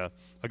the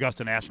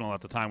Augusta National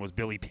at the time was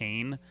Billy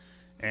Payne,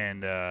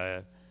 and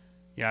there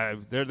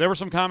was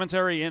some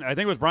commentary in. I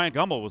think it was Brian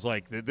Gumbel was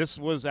like, this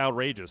was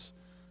outrageous.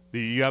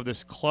 You have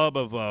this club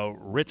of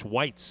rich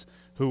whites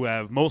who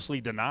have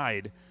mostly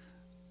denied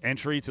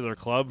entry to their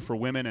club for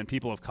women and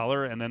people of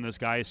color, and then this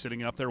guy is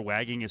sitting up there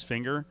wagging his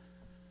finger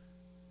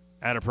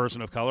at a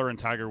person of color and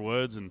Tiger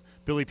Woods. And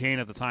Billy Payne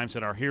at the time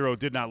said, our hero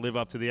did not live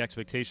up to the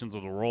expectations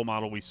of the role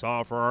model we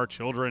saw for our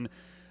children.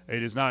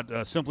 It is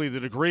not simply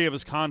the degree of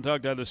his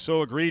conduct that is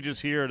so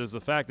egregious here. It is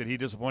the fact that he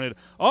disappointed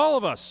all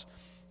of us,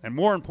 and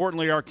more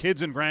importantly, our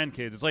kids and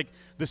grandkids. It's like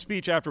the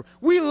speech after,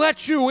 we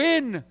let you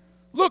in.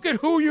 Look at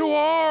who you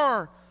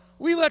are.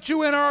 We let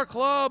you in our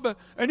club,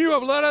 and you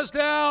have let us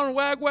down.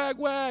 Wag, wag,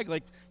 wag.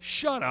 Like,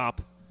 shut up.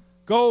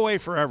 Go away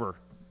forever,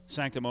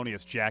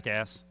 sanctimonious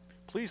jackass.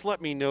 Please let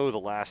me know the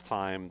last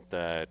time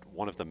that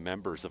one of the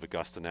members of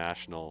Augusta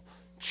National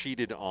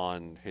cheated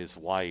on his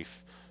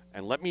wife,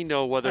 and let me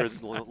know whether it's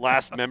the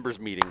last members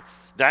meeting,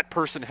 that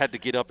person had to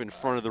get up in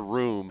front of the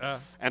room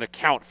and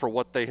account for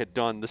what they had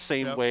done the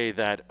same way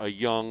that a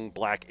young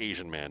black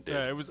Asian man did.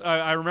 Yeah, it was.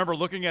 I remember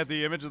looking at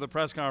the image of the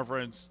press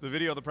conference, the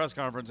video of the press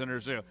conference, and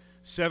there's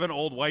 7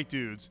 old white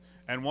dudes,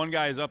 and one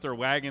guy is up there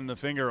wagging the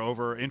finger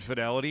over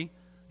infidelity,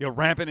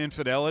 rampant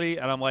infidelity,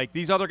 and I'm like,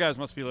 these other guys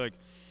must be like,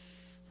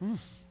 getting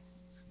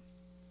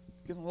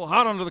a little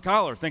hot under the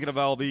collar, thinking of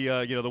all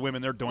the the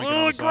women they're doinking.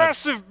 Little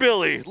aggressive,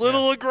 Billy.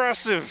 Little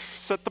aggressive.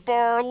 Set the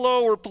bar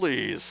lower,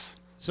 please.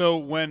 So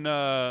when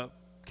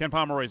Ken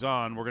Pomeroy's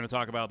on, we're going to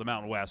talk about the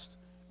Mountain West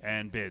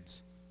and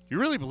bids. Do you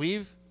really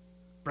believe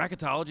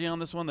bracketology on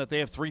this one, that they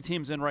have 3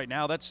 teams in right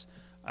now?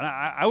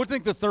 I would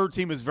think the third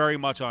team is very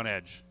much on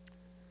edge.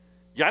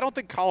 Yeah, I don't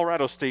think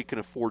Colorado State can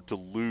afford to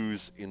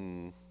lose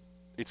in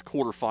its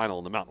quarterfinal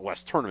in the Mountain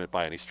West tournament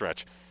by any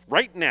stretch.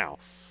 Right now,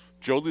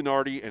 Joe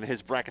Lunardi and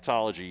his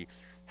bracketology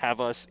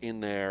have us in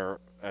there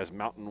as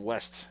Mountain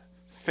West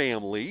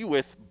family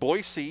with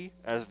Boise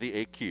as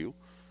the AQ,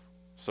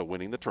 so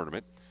winning the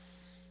tournament.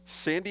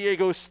 San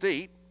Diego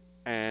State,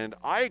 and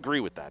I agree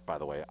with that, by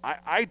the way.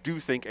 I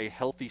do think a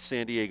healthy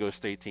San Diego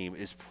State team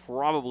is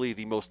probably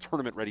the most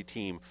tournament-ready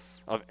team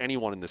of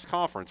anyone in this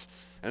conference.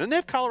 And then they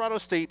have Colorado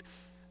State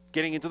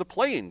getting into the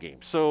play-in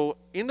game. So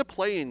in the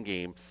play-in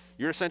game,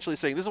 you're essentially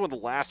saying this is one of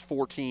the last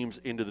 4 teams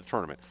into the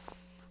tournament.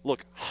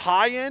 Look,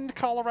 high-end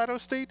Colorado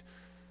State,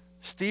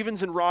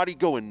 Stevens and Roddy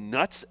going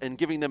nuts and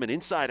giving them an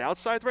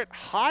inside-outside threat.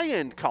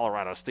 High-end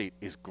Colorado State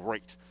is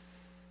great.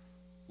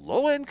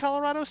 Low-end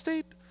Colorado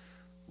State?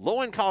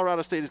 Low-end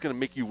Colorado State is going to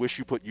make you wish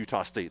you put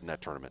Utah State in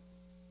that tournament.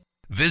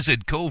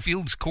 Visit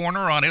Cofield's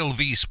Corner on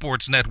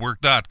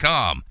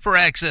LVSportsNetwork.com for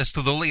access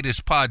to the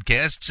latest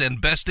podcasts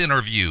and best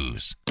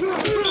interviews.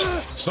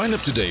 Sign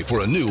up today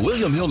for a new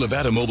William Hill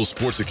Nevada mobile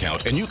sports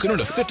account, and you can earn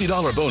a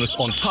 $50 bonus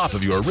on top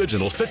of your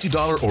original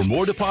 $50 or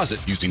more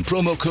deposit using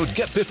promo code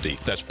GET50.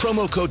 That's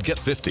promo code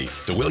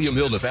GET50. The William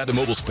Hill Nevada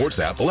mobile sports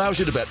app allows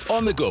you to bet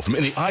on the go from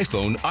any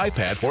iPhone,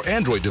 iPad, or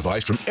Android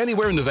device from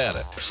anywhere in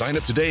Nevada. Sign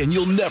up today and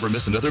you'll never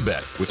miss another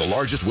bet. With the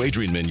largest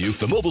wagering menu,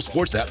 the mobile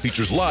sports app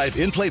features live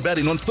in-play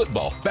betting on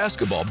football,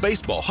 basketball,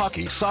 baseball,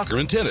 hockey, soccer,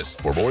 and tennis.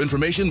 For more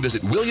information,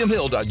 visit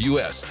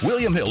williamhill.us.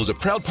 William Hill is a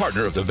proud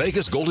partner of the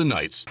Vegas Golden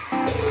Knights.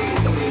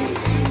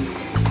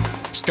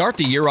 Start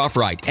the year off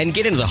right and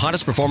get into the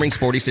hottest performing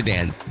sporty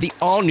sedan, the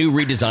all-new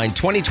redesigned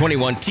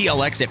 2021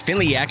 TLX at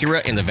Findlay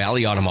Acura in the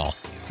Valley Auto Mall.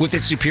 With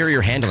its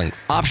superior handling,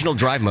 optional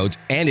drive modes,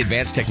 and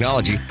advanced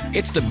technology,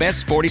 it's the best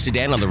sporty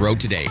sedan on the road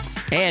today.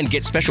 And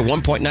get special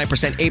 1.9%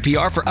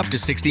 APR for up to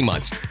 60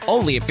 months.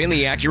 Only at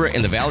Findlay Acura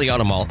in the Valley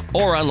Auto Mall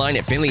or online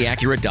at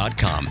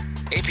FindlayAcura.com.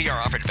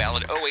 APR offered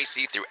valid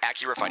OAC through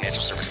Acura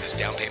Financial Services.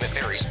 Down payment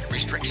varies.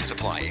 Restrictions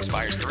apply.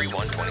 Expires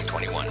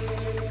 3/1/2021.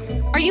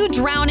 Are you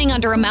drowning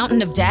under a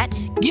mountain of debt?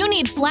 You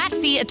need flat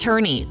fee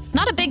attorneys.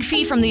 Not a big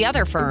fee from the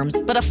other firms,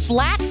 but a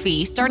flat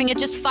fee starting at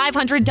just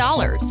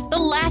 $500. The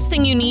last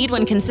thing you need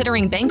when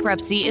considering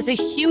bankruptcy is a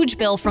huge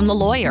bill from the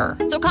lawyer.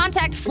 So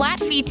contact Flat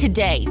Fee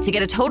today to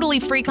get a totally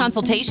free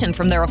consultation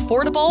from their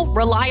affordable,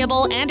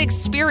 reliable, and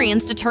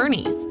experienced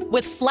attorneys.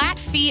 With flat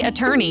fee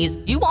attorneys,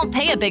 you won't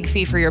pay a big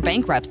fee for your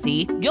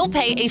bankruptcy. You'll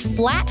pay a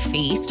flat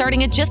fee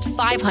starting at just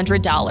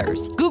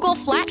 $500. Google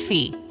Flat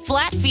Fee.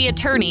 Flat Fee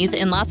Attorneys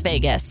in Las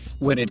Vegas.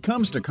 When it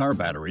comes to car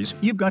batteries,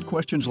 you've got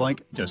questions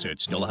like, does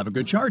it still have a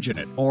good charge in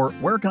it? Or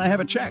where can I have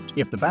it checked?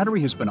 If the battery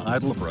has been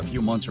idle for a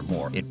few months or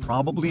more, it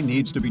probably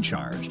needs to be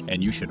charged.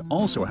 And you should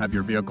also have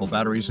your vehicle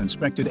batteries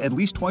inspected at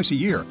least twice a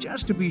year,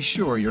 just to be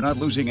sure you're not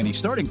losing any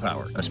starting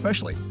power,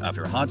 especially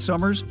after hot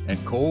summers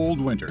and cold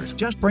winters.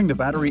 Just bring the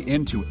battery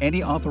into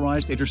any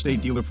authorized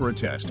Interstate dealer for a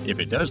test. If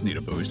it does need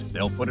a boost,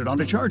 they'll put it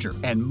on a charger.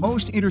 And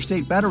most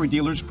Interstate battery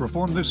dealers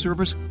perform this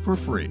service for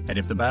free. And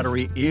if the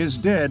battery is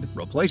dead,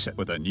 replace it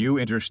with a new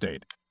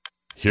Interstate.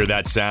 Hear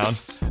that sound?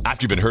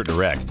 After you've been hurt in a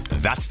wreck,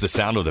 that's the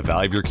sound of the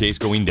value of your case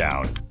going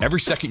down. Every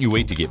second you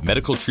wait to get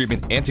medical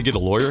treatment and to get a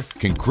lawyer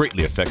can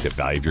greatly affect the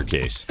value of your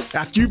case.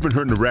 After you've been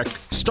hurt in a wreck,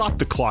 stop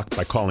the clock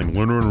by calling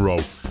Lerner & Rowe.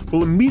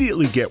 We'll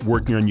immediately get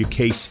working on your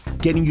case,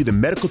 getting you the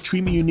medical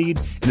treatment you need,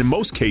 and in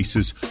most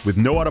cases, with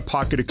no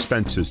out-of-pocket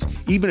expenses,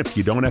 even if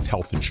you don't have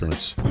health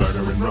insurance.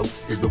 Lerner & Rowe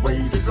is the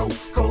way to go.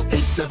 Call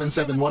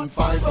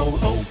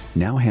 877-1500.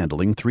 Now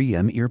handling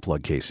 3M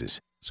earplug cases.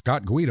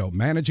 Scott Guido,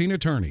 Managing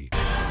Attorney.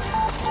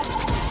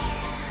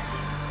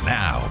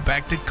 Now,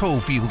 back to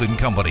Cofield and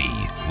Company,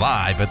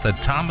 live at the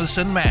Thomas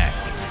and Mack.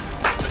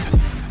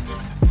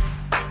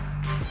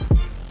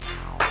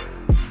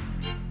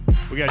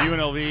 We got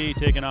UNLV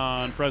taking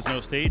on Fresno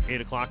State, 8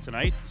 o'clock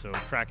tonight. So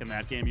tracking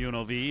that game,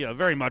 UNLV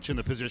very much in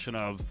the position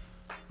of,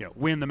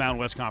 win the Mountain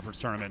West Conference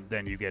tournament,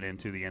 then you get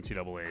into the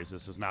NCAAs.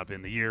 This has not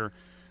been the year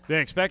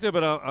they expected,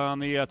 but on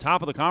the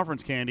top of the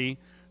conference, Candy,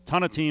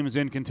 ton of teams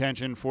in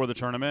contention for the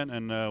tournament,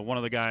 and one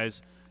of the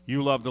guys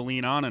you love to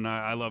lean on, and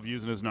I love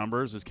using his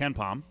numbers, is Ken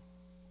Pom.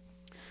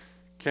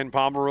 Ken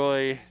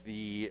Pomeroy,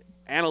 the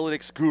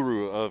analytics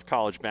guru of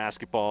college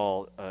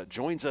basketball,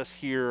 joins us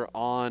here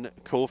on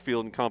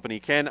Cofield and Company.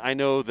 Ken, I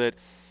know that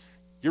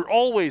you're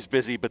always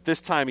busy, but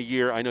this time of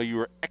year, I know you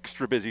are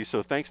extra busy,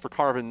 so thanks for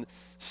carving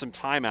some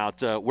time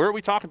out. Where are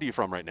we talking to you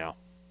from right now?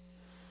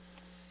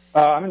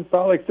 I'm in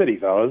Salt Lake City,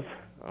 fellas.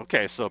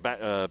 Okay, so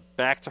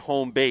back to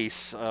home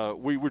base.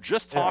 We were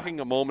just talking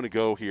a moment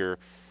ago here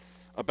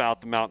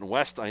about the Mountain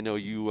West. I know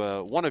you,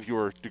 one of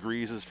your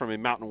degrees is from a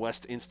Mountain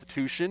West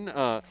institution.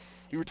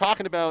 You were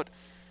talking about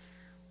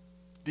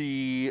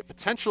the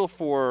potential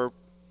for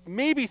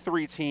maybe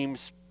 3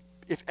 teams,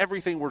 if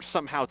everything were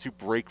somehow to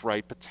break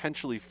right,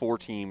 potentially 4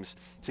 teams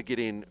to get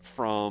in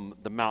from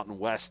the Mountain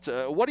West.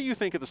 What do you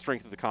think of the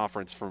strength of the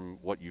conference from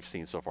what you've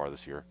seen so far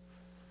this year?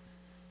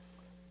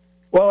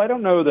 Well, I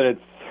don't know that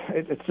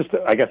it's just,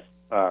 I guess,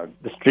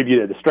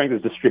 distributed. The strength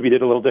is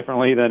distributed a little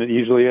differently than it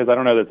usually is. I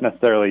don't know that it's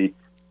necessarily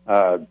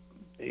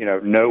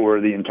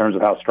noteworthy in terms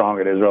of how strong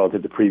it is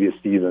relative to previous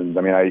seasons.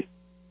 I mean,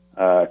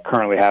 I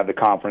currently have the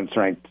conference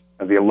ranked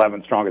as the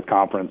 11th strongest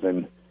conference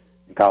in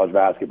college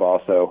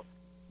basketball, so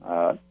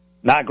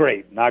not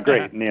great.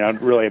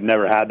 Really have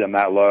never had them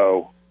that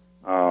low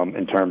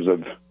in terms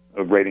of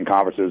rating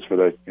conferences for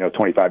the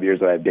 25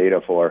 years that I have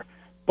data for.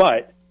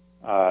 But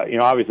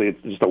obviously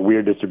it's just a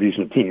weird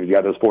distribution of teams. You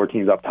got those 4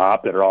 teams up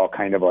top that are all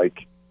kind of like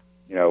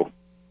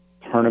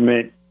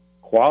tournament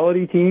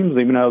quality teams,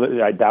 even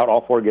though I doubt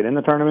all 4 get in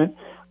the tournament.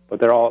 But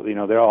they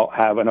all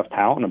have enough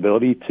talent and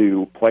ability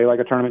to play like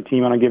a tournament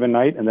team on a given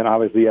night. And then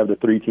obviously you have the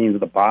 3 teams at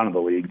the bottom of the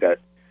league that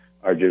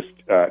are just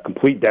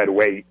complete dead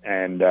weight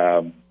and,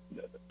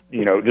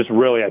 just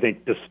really, I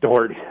think,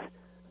 distort,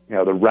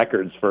 the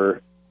records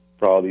for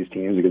all these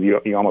teams, because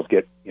you almost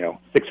get,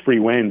 6 free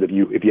wins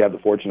if you have the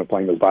fortune of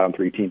playing those bottom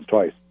 3 teams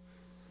twice.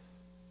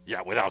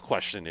 Yeah, without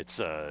question, it's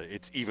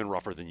even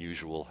rougher than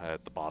usual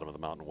at the bottom of the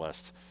Mountain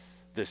West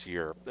this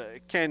year.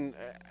 Ken,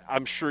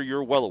 I'm sure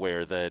you're well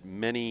aware that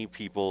many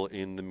people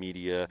in the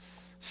media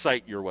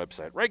cite your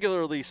website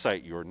regularly,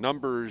 cite your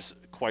numbers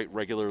quite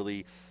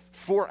regularly.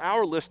 For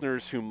our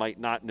listeners who might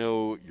not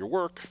know your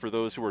work, for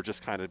those who are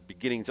just kind of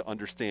beginning to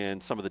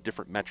understand some of the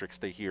different metrics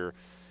they hear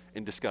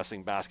in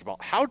discussing basketball,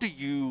 how do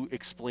you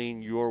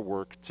explain your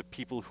work to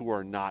people who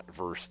are not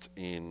versed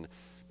in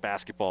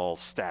basketball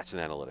stats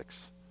and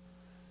analytics?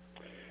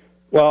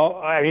 Well,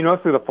 I mean,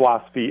 mostly the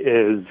philosophy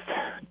is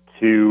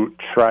to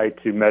try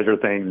to measure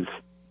things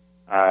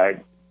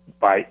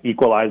by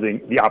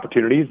equalizing the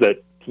opportunities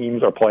that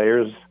teams or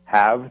players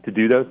have to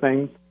do those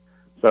things.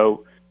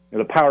 So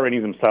the power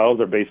ratings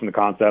themselves are based on the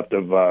concept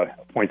of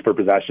points per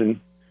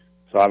possession.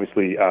 So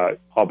obviously,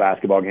 all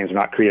basketball games are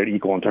not created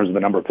equal in terms of the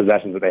number of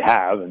possessions that they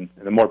have, and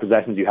the more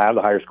possessions you have,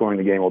 the higher scoring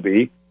the game will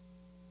be.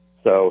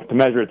 So to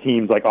measure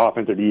teams like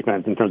offense or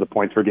defense in terms of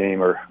points per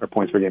game or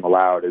points per game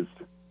allowed is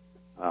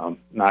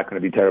not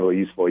going to be terribly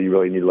useful. You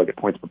really need to look at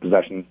points per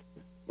possession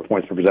or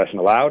points per possession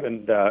allowed,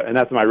 and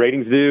that's what my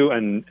ratings do.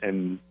 And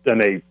then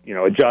they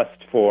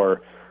adjust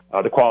for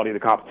the quality of the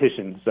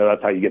competition. So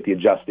that's how you get the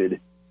adjusted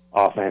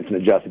offense and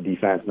adjusted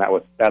defense,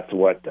 and that's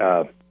what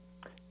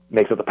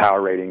makes up the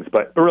power ratings.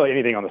 But really,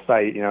 anything on the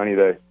site, any of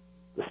the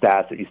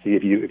stats that you see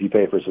if you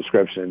pay for a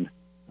subscription,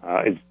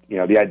 is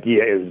the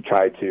idea is to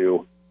try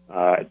to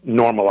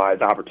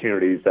normalize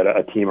opportunities that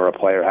a team or a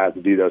player has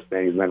to do those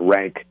things, and then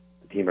rank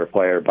the team or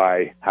player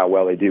by how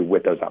well they do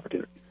with those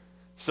opportunities.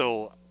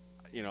 So,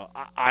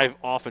 I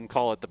often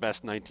call it the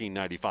best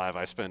 $19.95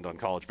 I spend on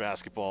college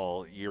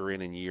basketball year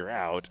in and year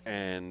out,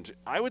 and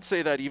I would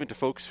say that even to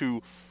folks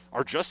who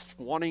are just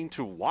wanting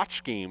to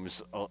watch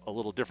games a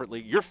little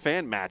differently, your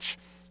fan match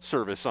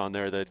service on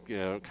there that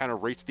kind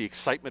of rates the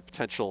excitement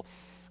potential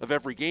of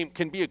every game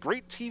can be a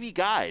great TV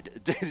guide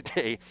day to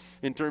day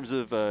in terms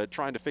of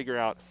trying to figure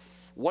out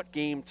what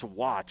game to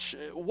watch.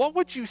 What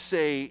would you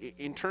say,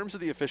 in terms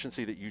of the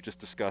efficiency that you just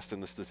discussed in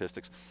the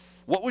statistics,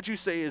 what would you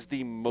say is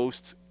the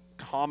most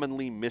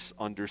commonly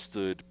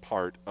misunderstood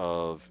part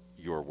of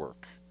your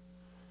work?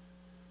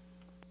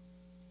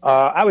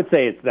 I would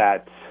say it's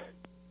that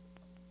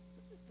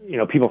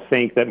people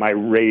think that my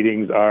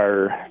ratings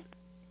are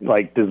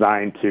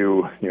designed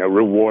to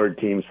reward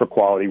teams for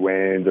quality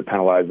wins or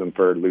penalize them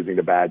for losing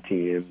to bad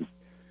teams.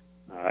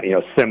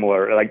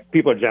 Similar,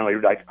 people are generally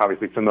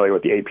obviously familiar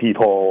with the AP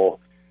poll.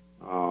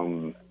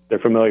 They're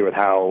familiar with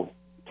how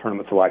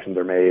tournament selections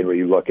are made, where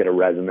you look at a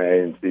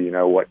resume and see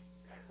what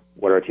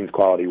are a team's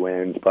quality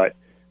wins. But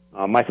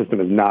my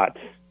system is not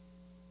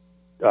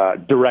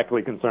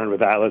directly concerned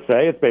with that. Let's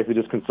say it's basically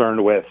just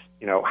concerned with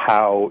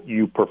how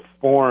you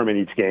perform in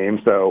each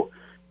game. So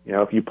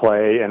if you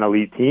play an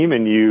elite team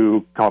and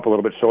you come up a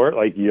little bit short,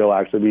 you'll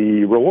actually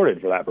be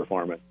rewarded for that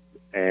performance.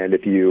 And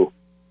if you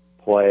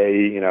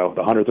play, the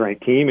 100th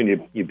ranked team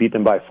and you beat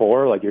them by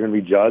 4, you're going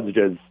to be judged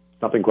as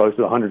something close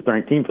to the 100th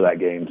ranked team for that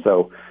game.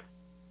 So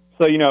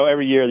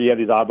every year you have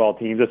these oddball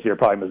teams. This year,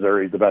 probably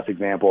Missouri is the best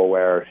example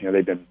where,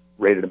 they've been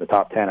rated in the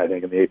top 10, I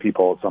think, in the AP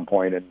poll at some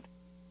point. And,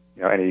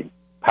 any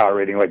power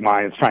rating like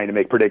mine is trying to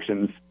make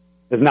predictions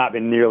has not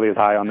been nearly as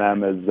high on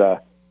them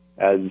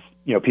as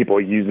people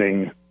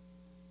using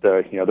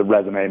the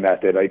resume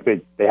method.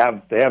 They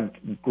have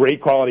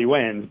great quality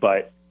wins,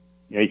 but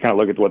you kind of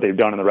look at what they've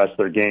done in the rest of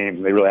their games,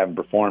 and they really haven't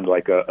performed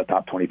like a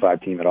top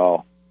 25 team at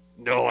all.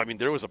 No, I mean,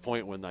 there was a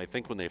point when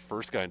when they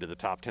first got into the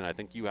top 10, I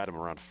think you had them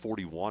around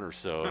 41 or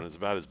so, and it's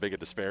about as big a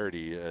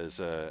disparity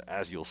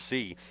as you'll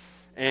see.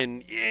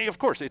 And of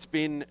course, it's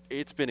been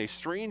a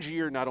strange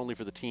year, not only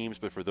for the teams,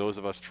 but for those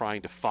of us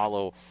trying to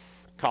follow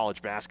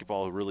college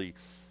basketball who really,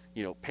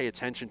 pay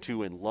attention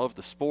to and love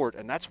the sport.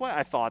 And that's why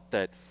I thought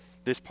that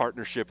this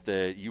partnership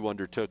that you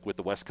undertook with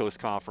the West Coast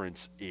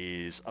Conference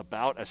is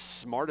about as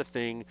smart a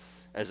thing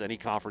as any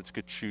conference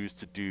could choose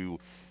to do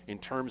in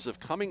terms of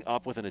coming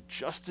up with an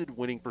adjusted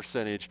winning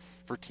percentage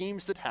for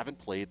teams that haven't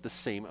played the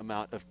same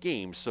amount of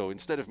games. So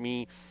instead of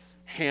me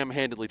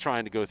ham-handedly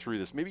trying to go through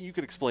this, maybe you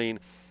could explain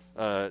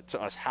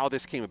to us how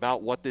this came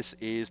about, what this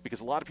is, because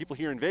a lot of people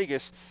here in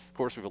Vegas, of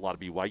course, we have a lot of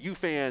BYU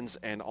fans,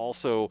 and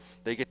also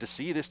they get to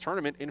see this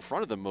tournament in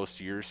front of them most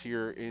years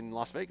here in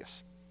Las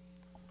Vegas.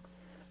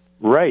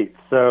 Right.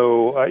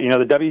 So,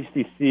 the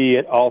WCC,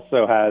 it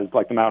also has,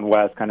 like the Mountain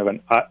West, kind of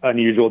an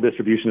unusual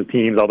distribution of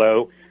teams,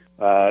 although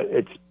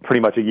it's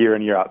pretty much a year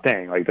in, year out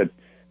thing. Like the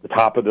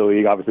top of the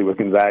league, obviously, with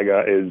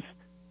Gonzaga is,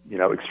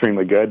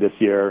 extremely good this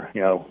year.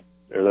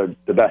 They're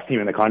the best team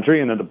in the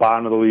country. And at the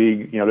bottom of the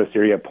league, this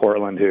year you have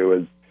Portland, who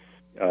is,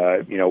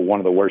 one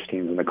of the worst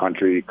teams in the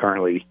country,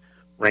 currently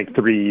ranked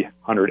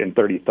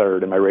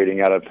 333rd in my rating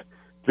out of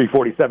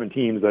 347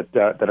 teams that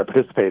are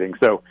participating.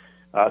 So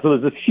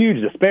there's this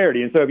huge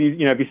disparity. And so if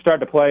you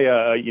start to play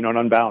an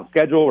unbalanced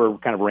schedule or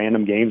kind of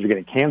random games are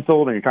getting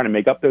canceled and you're trying to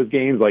make up those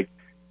games,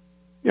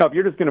 if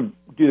you're just going to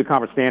do the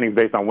conference standings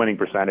based on winning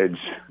percentage,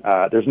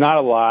 there's not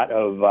a lot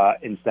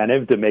of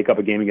incentive to make up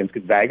a game against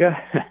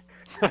Gonzaga.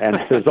 And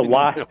there's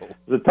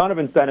a ton of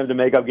incentive to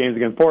make up games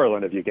against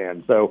Portland if you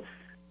can. So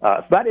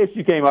that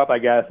issue came up, I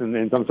guess,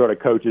 in some sort of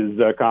coaches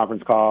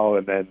conference call,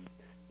 and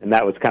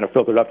that was kind of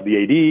filtered up to the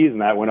ADs,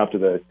 and that went up to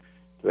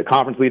the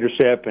conference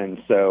leadership,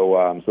 and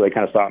so they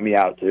kind of sought me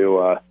out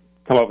to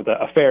come up with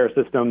a fair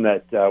system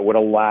that would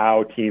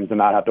allow teams to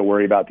not have to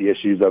worry about the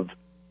issues of,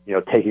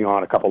 taking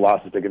on a couple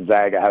losses to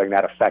Gonzaga, having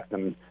that affect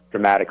them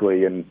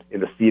dramatically in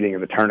the seeding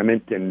in the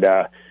tournament. And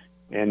I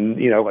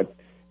came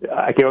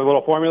up with a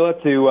little formula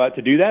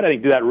to do that. I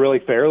think do that really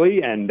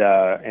fairly. And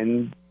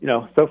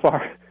so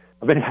far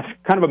I've been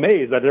kind of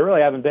amazed that there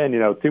really haven't been,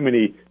 too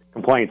many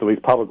complaints, at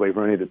least publicly,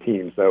 from any of the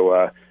teams.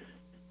 So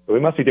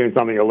we must be doing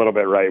something a little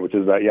bit right, which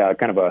is,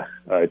 kind of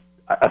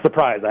a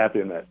surprise, I have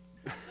to admit.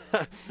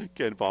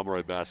 Ken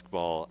Pomeroy,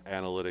 basketball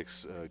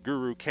analytics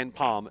guru,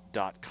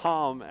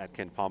 KenPom.com, at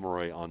Ken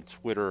Pomeroy on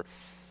Twitter.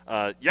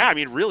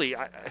 Really,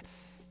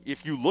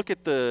 if you look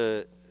at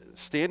the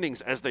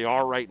standings as they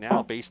are right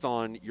now based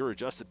on your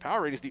adjusted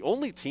power ratings, the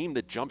only team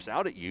that jumps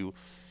out at you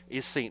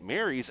is St.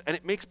 Mary's, and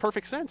it makes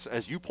perfect sense.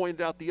 As you pointed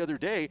out the other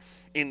day,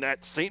 in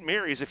that St.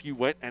 Mary's, if you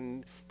went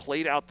and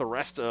played out the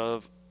rest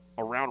of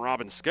a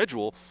round-robin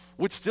schedule,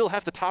 would still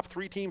have the top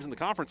 3 teams in the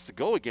conference to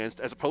go against,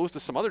 as opposed to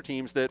some other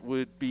teams that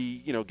would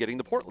be, getting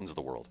the Portlands of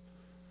the world.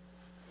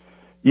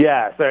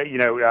 Yeah, so,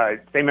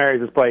 St. Mary's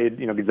has played,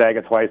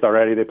 Gonzaga twice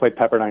already. They played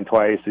Pepperdine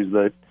twice, who's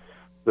the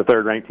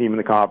third-ranked team in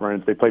the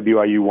conference. They played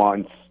BYU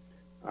once.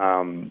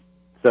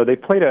 So they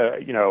played a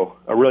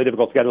really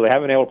difficult schedule. They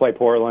haven't been able to play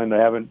Portland. They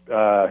haven't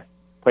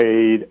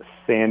played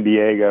San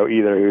Diego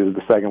either, who's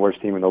the second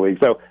worst team in the league.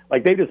 So,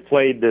 they just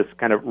played this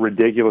kind of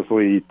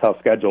ridiculously tough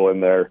schedule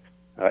in their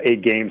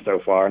 8 games so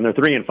far, and they're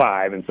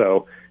 3-5, and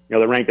so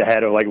they're ranked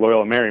ahead of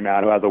Loyola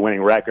Marymount, who has a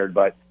winning record.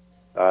 But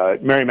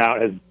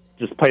Marymount has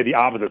just played the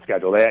opposite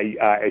schedule.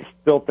 I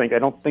don't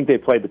think they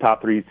played the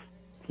top 3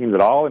 teams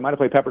at all. They might have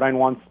played Pepperdine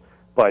once,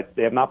 but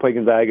they have not played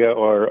Gonzaga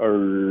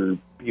or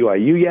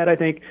BYU yet, I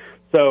think.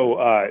 So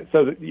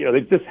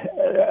they just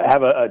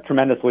have a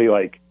tremendously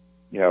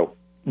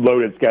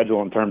loaded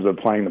schedule in terms of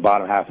playing the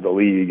bottom half of the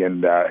league.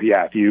 And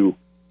if you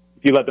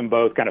let them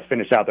both kind of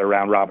finish out their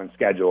round robin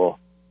schedule,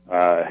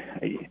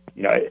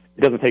 it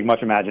doesn't take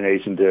much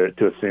imagination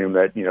to assume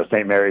that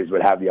St. Mary's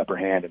would have the upper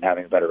hand in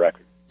having a better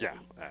record. Yeah,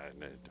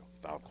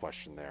 without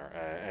question there.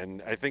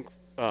 And I think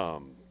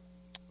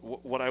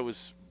what I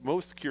was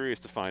most curious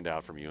to find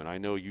out from you, and I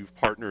know you've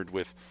partnered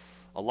with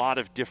a lot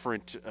of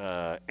different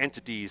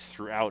entities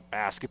throughout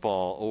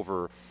basketball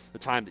over the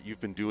time that you've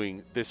been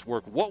doing this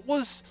work. What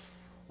was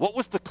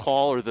the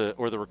call or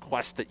the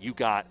request that you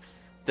got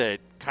that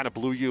kind of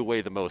blew you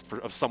away the most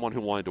of someone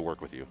who wanted to work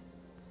with you?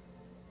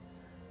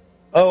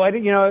 Oh, I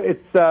think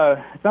it's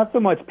not so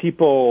much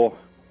people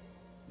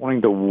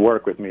wanting to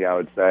work with me. I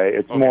would say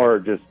it's more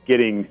just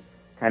getting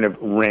kind of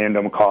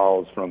random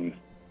calls from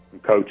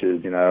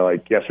coaches.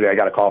 Like yesterday, I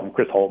got a call from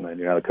Chris Holtman,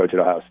 the coach at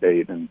Ohio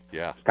State, and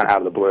kind of out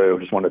of the blue,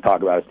 just wanted to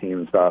talk about his team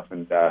and stuff. I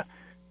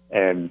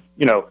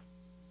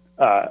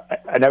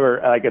never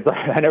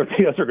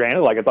take this for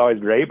granted. It's always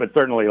great, but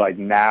certainly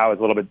now it's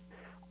a little bit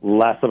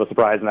less of a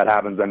surprise when that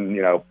happens than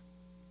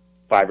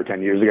 5 or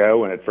 10 years ago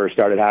when it first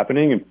started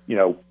happening.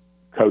 And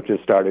coaches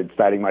started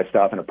citing my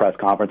stuff in a press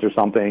conference or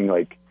something.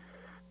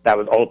 That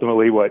was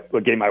ultimately what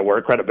gave my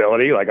work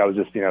credibility. I was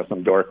just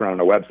some dork running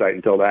a website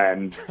until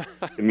then.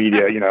 The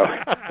media,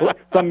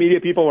 some media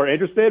people were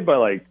interested,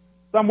 but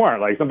some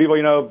weren't. Some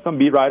people, some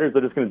beat writers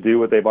are just going to do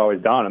what they've always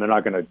done, and they're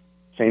not going to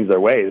change their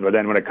ways. But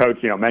then when a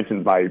coach,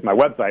 mentions my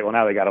website, well,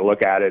 now they got to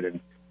look at it and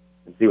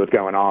see what's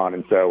going on.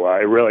 And so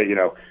it really,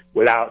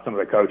 without some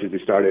of the coaches who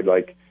started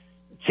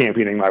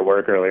championing my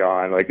work early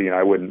on,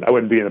 I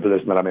wouldn't be in the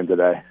position that I'm in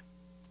today.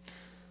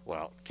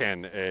 Well,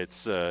 Ken,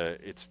 it's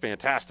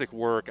fantastic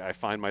work. I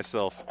find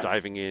myself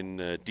diving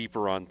in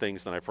deeper on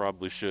things than I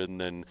probably should, and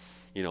then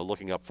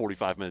looking up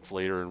 45 minutes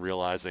later and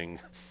realizing,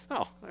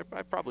 I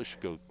probably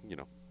should go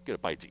get a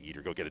bite to eat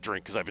or go get a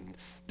drink because I've been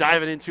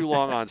diving in too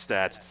long on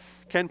stats.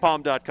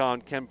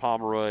 KenPom.com, Ken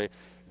Pomeroy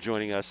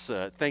joining us.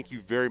 Thank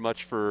you very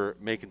much for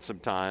making some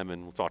time,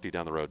 and we'll talk to you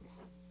down the road.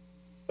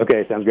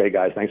 Okay, sounds great,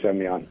 guys. Thanks for having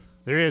me on.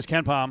 There he is,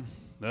 Ken Pom.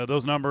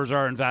 Those numbers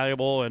are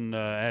invaluable, and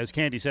as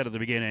Candy said at the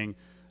beginning,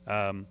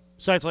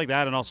 sites like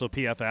that and also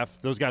PFF,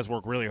 those guys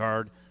work really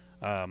hard.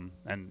 And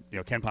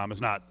Ken Pom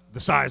is not the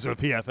size of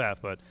a PFF,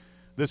 but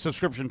the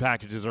subscription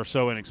packages are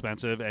so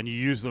inexpensive, and you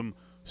use them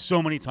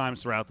so many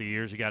times throughout the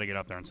years, you got to get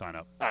up there and sign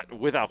up.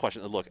 Without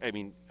question. Look, I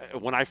mean,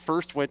 when I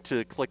first went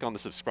to click on the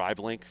subscribe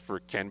link for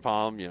Ken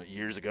Pom,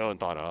 years ago, and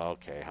thought,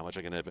 okay, how much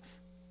am I going to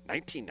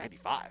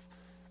 $19.95.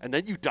 And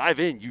then you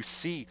dive in, you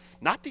see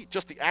not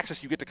just the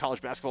access you get to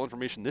college basketball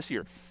information this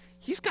year.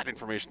 He's got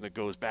information that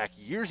goes back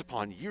years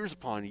upon years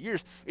upon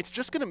years. It's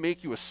just going to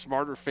make you a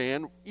smarter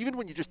fan, even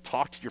when you just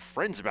talk to your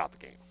friends about the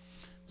game.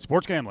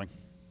 Sports gambling.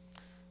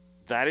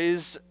 That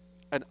is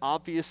an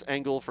obvious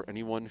angle for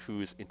anyone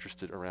who is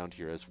interested around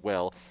here as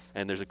well.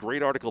 And there's a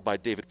great article by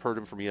David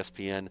Purdom from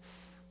ESPN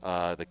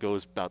that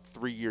goes about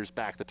 3 years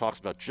back that talks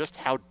about just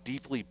how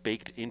deeply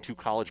baked into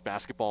college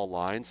basketball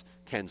lines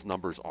Ken's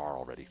numbers are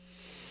already.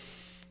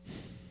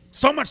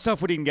 So much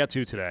stuff we didn't get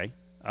to today.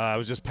 I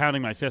was just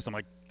pounding my fist. I'm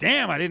like,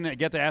 damn, I didn't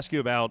get to ask you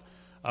about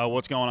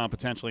what's going on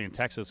potentially in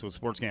Texas with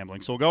sports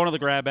gambling. So we'll go into the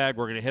grab bag.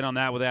 We're going to hit on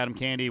that with Adam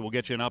Candy. We'll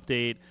get you an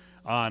update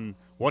on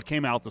what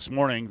came out this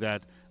morning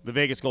that the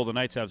Vegas Golden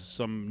Knights have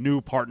some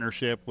new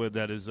partnership with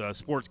that is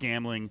sports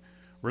gambling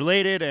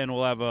related, and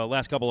we'll have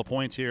last couple of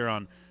points here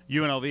on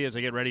UNLV as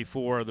they get ready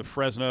for the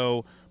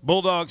Fresno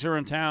Bulldogs here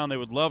in town. They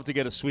would love to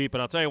get a sweep, but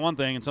I'll tell you one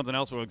thing, and something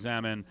else we'll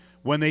examine.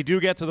 When they do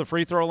get to the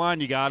free throw line,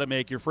 you got to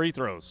make your free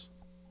throws.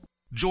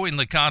 Join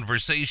the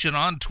conversation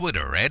on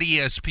Twitter at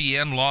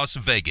ESPN Las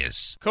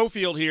Vegas.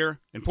 Cofield here.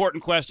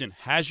 Important question.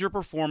 Has your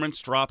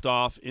performance dropped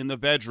off in the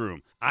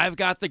bedroom? I've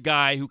got the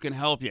guy who can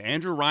help you.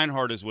 Andrew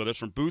Reinhardt is with us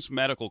from Boost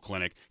Medical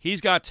Clinic.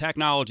 He's got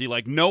technology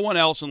like no one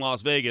else in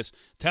Las Vegas.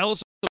 Tell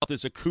us about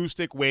this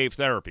acoustic wave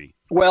therapy.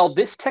 Well,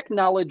 this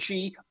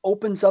technology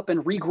opens up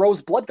and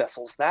regrows blood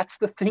vessels. That's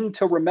the thing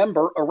to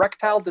remember.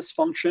 Erectile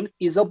dysfunction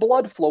is a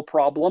blood flow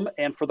problem,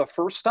 and for the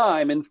first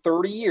time in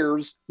 30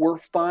 years, we're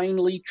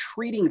finally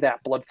treating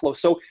that blood flow.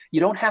 So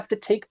you don't have to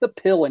take the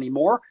pill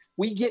anymore.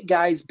 We get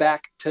guys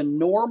back to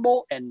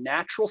normal and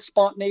natural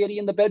spontaneity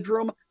in the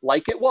bedroom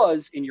like it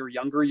was in your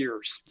younger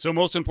years. So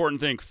most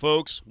important thing,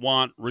 folks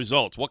want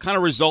results. What kind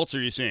of results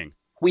are you seeing?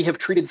 We have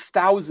treated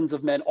thousands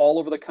of men all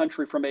over the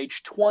country from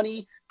age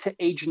 20 to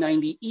age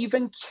 90.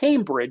 Even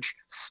Cambridge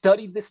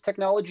studied this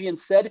technology and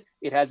said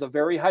it has a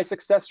very high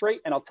success rate.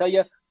 And I'll tell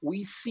you,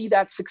 we see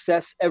that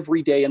success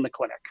every day in the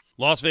clinic.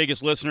 Las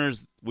Vegas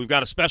listeners, we've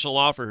got a special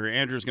offer here.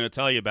 Andrew's going to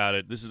tell you about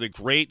it. This is a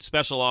great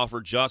special offer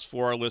just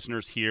for our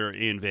listeners here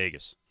in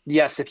Vegas.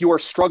 Yes, if you are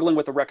struggling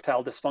with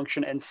erectile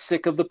dysfunction and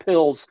sick of the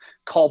pills,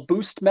 call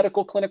Boost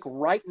Medical Clinic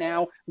right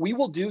now. We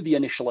will do the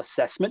initial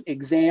assessment,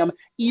 exam,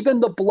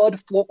 even the blood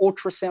flow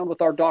ultrasound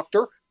with our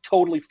doctor,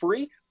 totally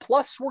free.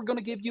 Plus, we're going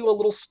to give you a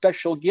little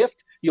special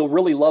gift. You'll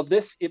really love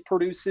this. It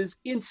produces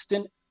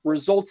instant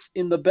results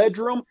in the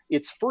bedroom.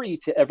 It's free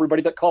to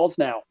everybody that calls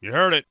now. You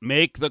heard it.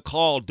 Make the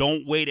call.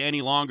 Don't wait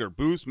any longer.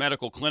 Boost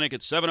Medical Clinic at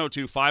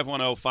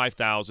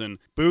 702-510-5000.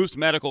 Boost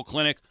Medical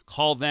Clinic.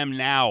 Call them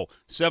now.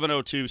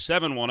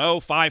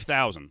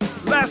 702-710-5000.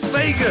 Las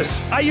Vegas,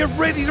 are you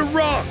ready to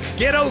rock?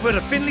 Get over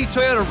to Finley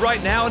Toyota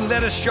right now and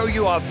let us show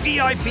you our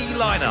VIP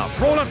lineup.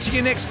 Roll up to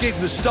your next gig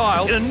with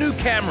style in a new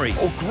Camry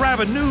or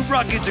grab a new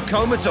rugged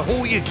Tacoma to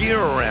haul your gear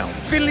around.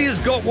 Finley has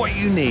got what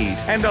you need,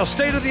 and our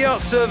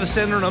state-of-the-art service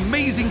center and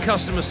amazing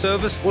customer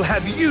service will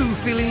have you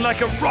feeling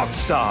like a rock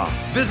star.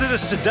 Visit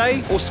us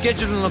today or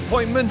schedule an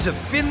appointment at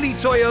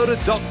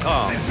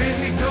FinleyToyota.com. At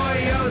Finley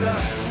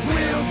Toyota,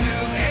 we'll do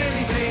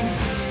anything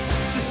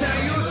to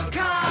sell you a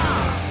car.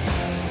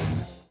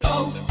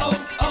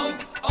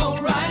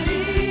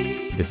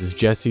 O'Reilly. This is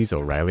Jesse's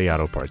O'Reilly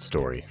Auto Parts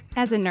story.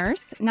 As a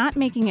nurse, not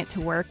making it to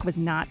work was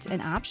not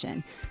an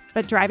option.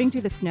 But driving through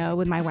the snow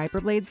with my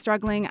wiper blades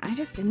struggling, I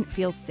just didn't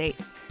feel safe.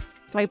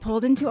 So I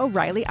pulled into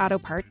O'Reilly Auto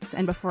Parts,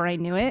 and before I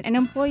knew it, an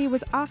employee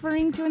was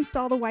offering to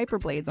install the wiper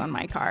blades on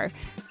my car.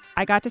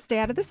 I got to stay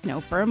out of the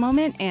snow for a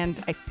moment,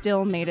 and I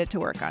still made it to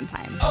work on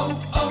time.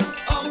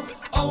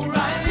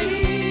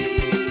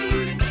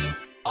 O'Reilly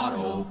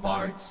Auto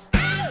Parts.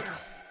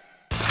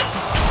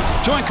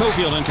 Join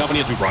Cofield and Company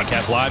as we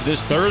broadcast live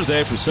this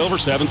Thursday from Silver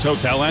Sevens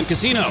Hotel and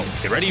Casino.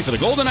 Get ready for the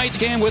Golden Knights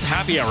game with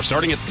happy hour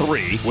starting at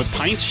 3 with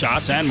pints,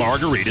 shots, and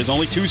margaritas,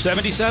 only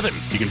 $2.77.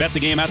 You can bet the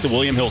game at the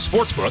William Hill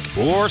Sportsbook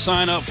or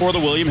sign up for the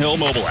William Hill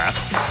mobile app.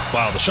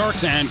 While the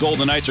Sharks and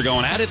Golden Knights are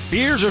going at it,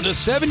 beers are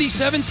just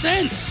 77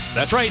 cents.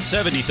 That's right,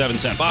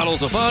 77-cent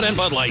bottles of Bud and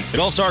Bud Light. It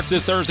all starts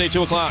this Thursday,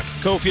 2 o'clock.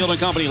 Cofield and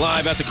Company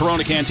live at the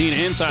Corona Cantina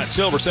inside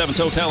Silver Sevens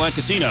Hotel and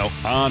Casino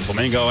on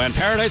Flamingo and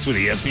Paradise with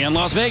ESPN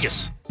Las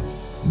Vegas.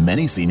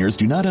 Many seniors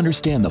do not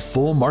understand the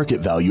full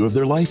market value of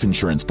their life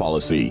insurance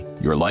policy.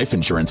 Your life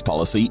insurance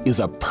policy is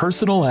a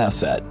personal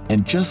asset,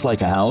 and just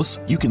like a house,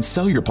 you can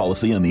sell your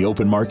policy on the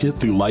open market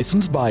through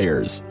licensed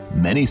buyers.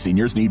 Many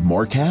seniors need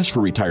more cash for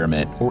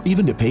retirement or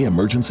even to pay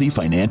emergency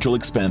financial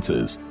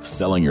expenses.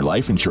 Selling your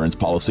life insurance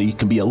policy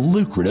can be a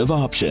lucrative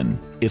option.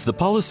 If the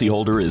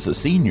policyholder is a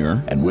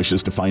senior and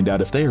wishes to find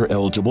out if they are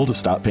eligible to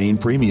stop paying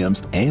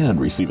premiums and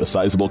receive a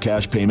sizable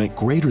cash payment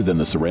greater than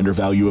the surrender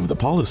value of the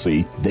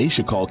policy, they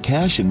should call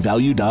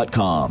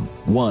cashandvalue.com,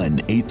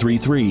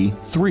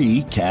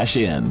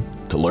 1-833-3-CASH-IN.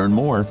 To learn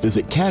more,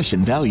 visit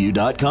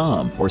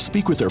cashandvalue.com or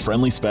speak with their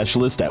friendly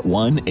specialist at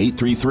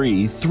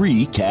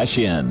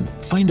 1-833-3-CASH-IN.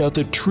 Find out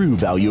the true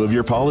value of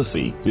your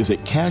policy.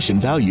 Visit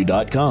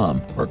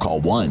cashandvalue.com or call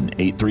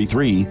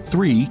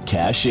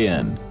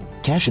 1-833-3-CASH-IN.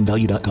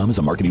 Cashandvalue.com is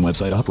a marketing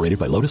website operated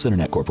by Lotus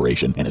Internet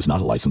Corporation and is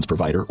not a licensed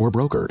provider or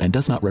broker and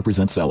does not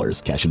represent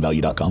sellers.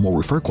 Cashandvalue.com will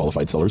refer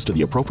qualified sellers to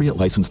the appropriate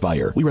licensed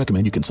buyer. We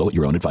recommend you consult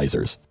your own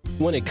advisors.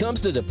 When it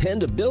comes to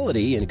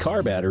dependability in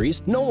car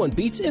batteries, no one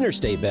beats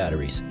Interstate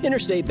Batteries.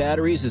 Interstate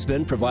Batteries has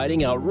been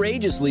providing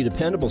outrageously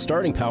dependable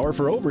starting power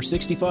for over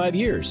 65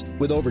 years.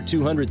 With over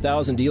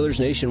 200,000 dealers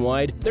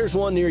nationwide, there's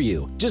one near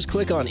you. Just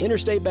click on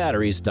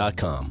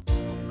interstatebatteries.com.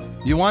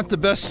 You want the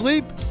best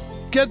sleep?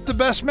 Get the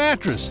best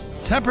mattress.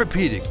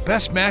 Tempur-Pedic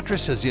Best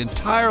Mattress has the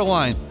entire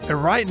line,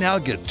 and right now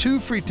get 2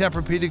 free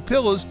Tempur-Pedic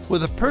pillows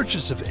with a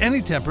purchase of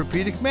any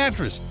Tempur-Pedic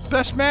mattress.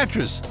 Best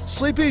mattress.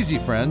 Sleep easy,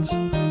 friends.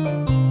 If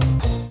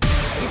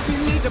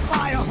you need to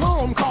buy a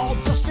home, call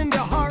Dustin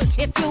DeHart.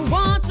 If you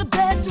want the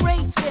best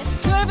rates with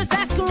service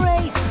that's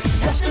great,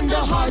 Dustin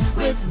DeHart. heart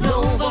with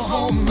Nova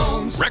Home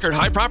Loans. Record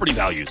high property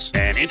values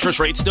and interest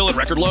rates still at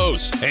record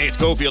lows. Hey, it's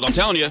Cofield. I'm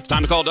telling you, it's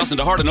time to call Dustin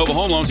DeHart at Nova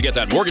Home Loans to get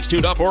that mortgage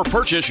tuned up or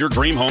purchase your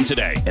dream home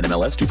today.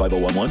 NMLS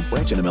 25011,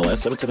 branch NMLS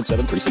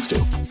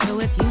 777362. So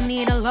if you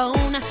need a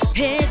loan,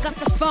 pick up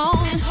the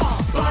phone and call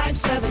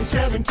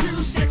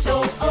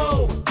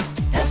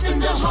 577-2600. Dustin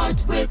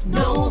DeHart with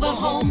Nova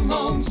Home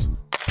Loans.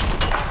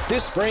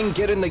 This spring,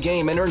 get in the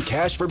game and earn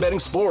cash for betting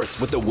sports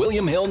with the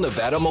William Hill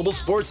Nevada mobile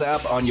sports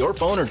app on your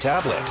phone or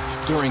tablet.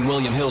 During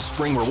William Hill's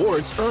Spring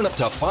Rewards, earn up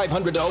to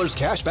 $500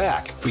 cash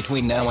back.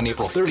 Between now and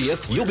April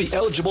 30th, you'll be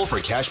eligible for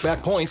cash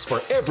back points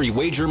for every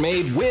wager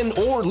made, win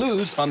or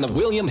lose on the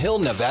William Hill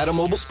Nevada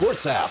mobile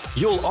sports app.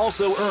 You'll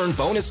also earn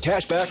bonus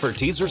cash back for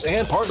teasers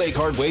and parlay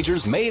card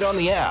wagers made on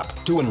the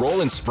app. To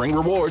enroll in Spring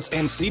Rewards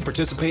and see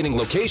participating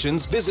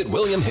locations, visit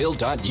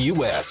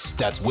williamhill.us.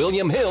 That's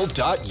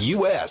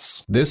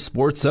williamhill.us. This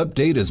sports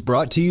update is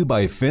brought to you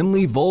by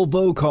Finley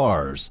Volvo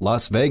Cars,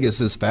 Las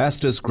Vegas's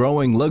fastest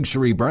growing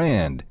luxury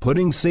brand,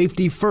 putting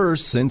safety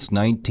first since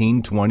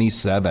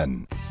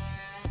 1927.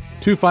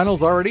 Two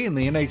finals already in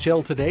the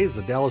NHL today as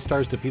the Dallas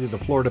Stars defeated the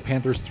Florida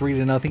Panthers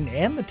 3-0,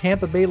 and the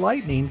Tampa Bay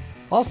Lightning,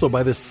 also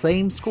by the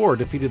same score,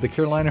 defeated the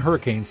Carolina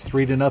Hurricanes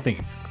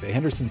 3-0. The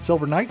Henderson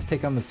Silver Knights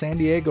take on the San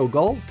Diego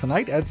Gulls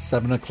tonight at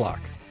 7 o'clock.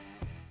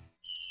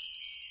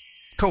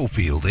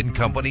 Cofield and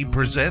Company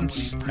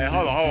presents Hey,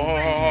 hold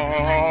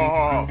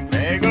on.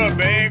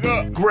 Bag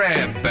up.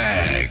 Grab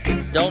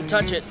Bag. Don't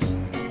touch it.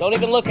 Don't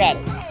even look at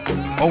it.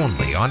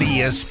 Only on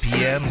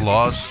ESPN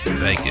Las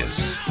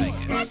Vegas.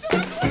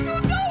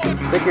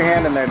 Stick your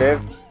hand in there, Dave.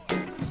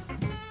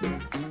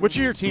 Which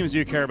of your teams do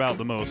you care about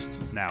the most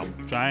now?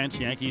 Giants,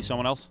 Yankees,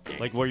 someone else?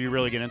 Yankees. Like where you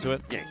really get into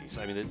it? Yankees.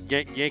 I mean,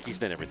 Yankees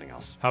then everything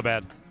else. How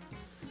bad?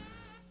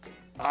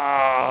 We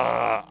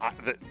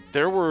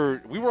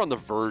were on the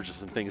verge of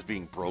some things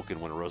being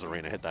broken when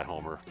Rosarena hit that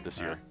homer this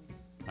year.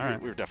 All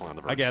right. We were definitely on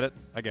the verge. I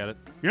get it.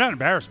 You're not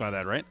embarrassed by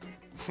that, right?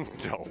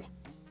 No,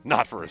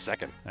 not for a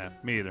second. Yeah,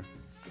 me either.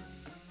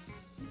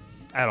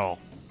 At all.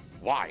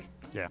 Why?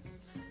 Yeah.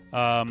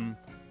 I'm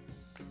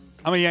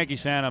a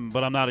Yankees fan,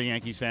 but I'm not a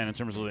Yankees fan in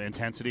terms of the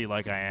intensity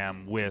like I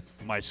am with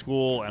my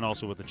school and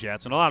also with the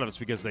Jets. And a lot of it's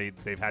because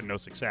they've had no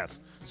success.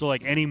 So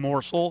like any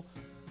morsel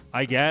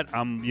I get,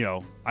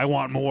 I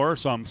want more,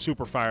 so I'm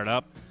super fired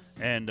up.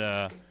 And,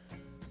 I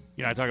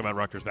talk about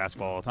Rutgers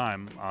basketball all the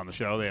time on the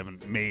show. They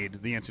haven't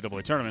made the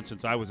NCAA tournament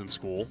since I was in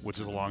school, which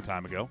is a long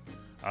time ago.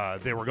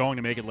 They were going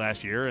to make it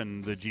last year,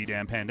 and the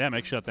G-damn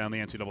pandemic shut down the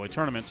NCAA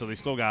tournament, so they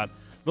still got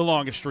the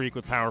longest streak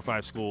with Power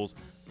 5 schools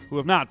who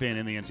have not been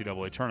in the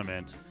NCAA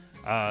tournament.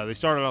 They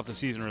started off the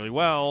season really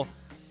well.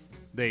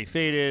 They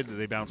faded.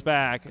 They bounced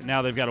back.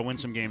 Now they've got to win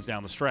some games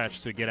down the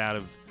stretch to get out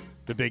of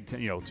the Big Ten,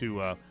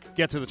 to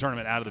get to the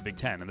tournament out of the Big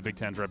Ten, and the Big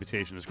Ten's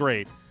reputation is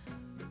great.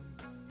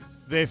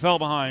 They fell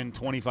behind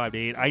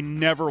 25-8.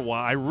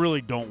 I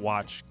really don't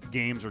watch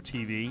games or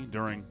TV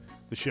during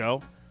the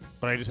show,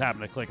 but I just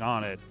happened to click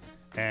on it,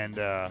 and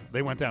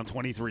they went down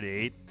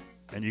 23-8,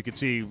 and you could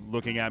see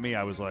looking at me,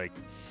 I was like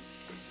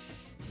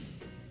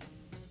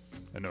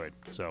annoyed.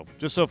 So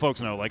just so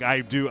folks know, like I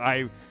do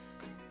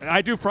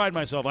pride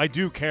myself. I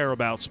do care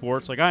about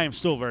sports. Like I am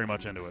still very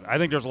much into it. I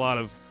think there's a lot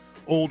of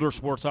older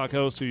sports talk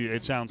hosts who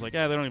it sounds like,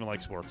 they don't even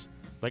like sports.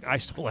 Like I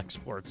still like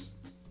sports.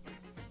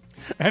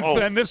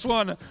 And this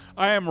one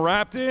I am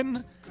wrapped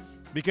in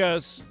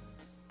because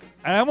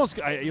I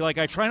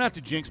try not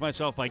to jinx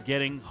myself by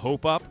getting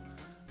hope up,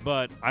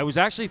 but I was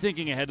actually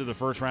thinking ahead to the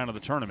first round of the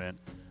tournament,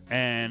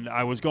 and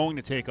I was going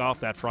to take off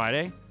that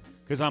Friday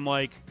because I'm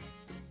like,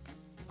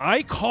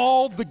 I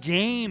called the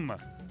game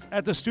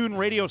at the student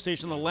radio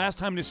station the last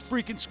time this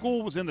freaking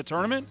school was in the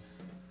tournament.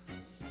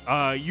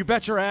 You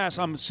bet your ass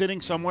I'm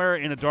sitting somewhere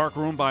in a dark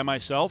room by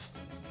myself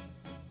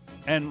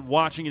and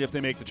watching it if they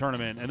make the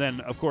tournament. And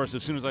then, of course,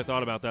 as soon as I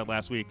thought about that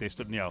last week, they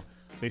start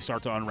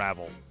to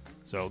unravel.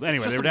 So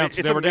anyway, they were down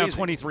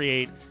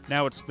 23-8.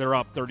 Now they're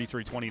up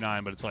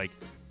 33-29. But it's like,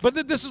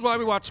 this is why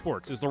we watch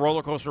sports: is the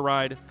roller coaster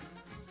ride,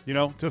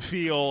 to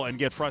feel and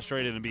get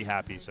frustrated and be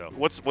happy. So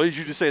what did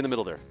you just say in the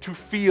middle there? To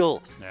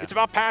feel. Yeah. It's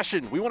about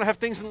passion. We want to have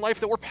things in life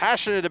that we're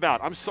passionate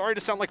about. I'm sorry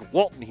to sound like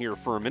Walton here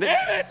for a minute,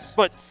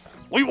 but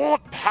we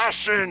want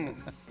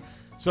passion.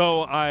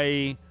 So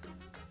I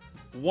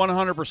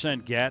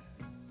 100% get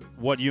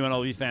what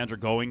UNLV fans are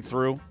going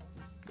through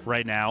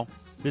right now.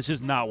 This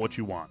is not what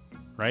you want,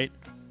 right?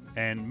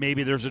 And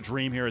maybe there's a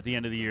dream here at the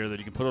end of the year that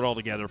you can put it all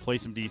together, play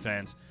some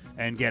defense,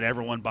 and get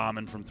everyone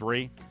bombing from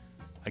three.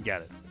 I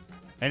get it.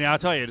 And I'll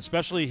tell you, it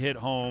especially hit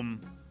home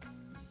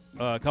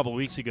a couple of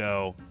weeks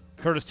ago.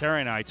 Curtis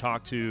Terry and I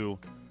talked to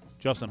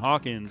Justin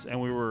Hawkins,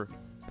 and we were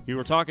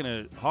talking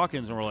to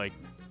Hawkins, and we're like,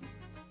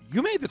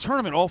 you made the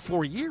tournament all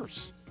 4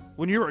 years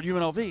when you were at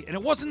UNLV, and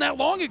it wasn't that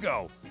long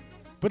ago.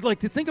 But,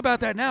 to think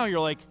about that now,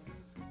 you're like,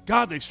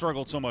 God, they've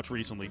struggled so much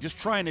recently. Just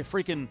trying to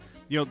freaking,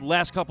 the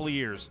last couple of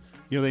years,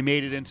 they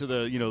made it into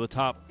the, the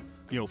top,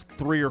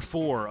 3 or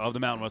 4 of the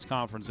Mountain West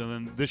Conference, and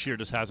then this year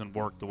just hasn't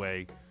worked the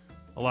way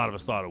a lot of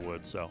us thought it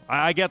would. So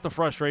I get the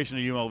frustration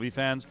of UNLV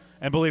fans,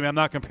 and believe me, I'm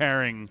not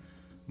comparing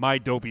my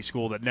dopey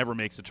school that never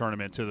makes the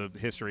tournament to the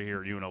history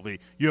here at UNLV.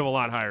 You have a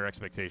lot higher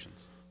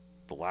expectations.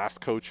 The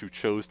last coach who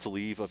chose to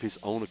leave of his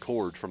own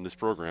accord from this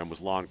program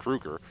was Lon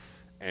Kruger,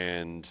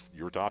 and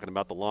you were talking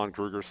about the Lon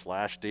Kruger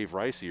 / Dave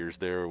Rice years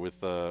there with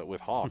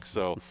Hawks.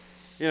 So,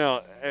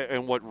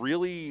 and what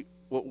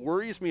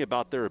worries me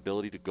about their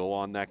ability to go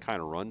on that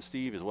kind of run,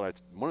 Steve, is one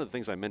of the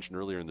things I mentioned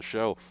earlier in the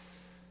show.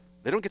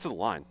 They don't get to the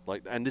line,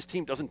 and this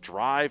team doesn't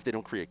drive. They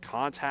don't create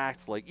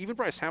contact. Like even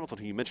Bryce Hamilton,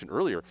 who you mentioned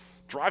earlier,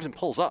 drives and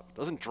pulls up,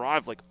 doesn't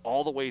drive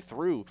all the way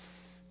through,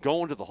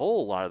 going to the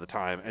hole a lot of the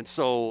time. And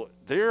so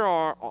they're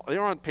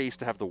on pace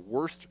to have the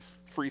worst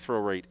free throw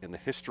rate in the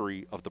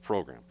history of the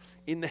program.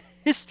 In the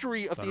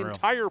history of the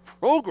entire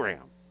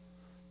program,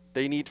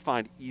 they need to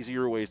find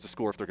easier ways to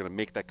score if they're going to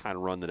make that kind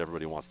of run that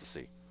everybody wants to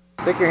see.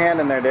 Stick your hand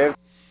in there, Dave.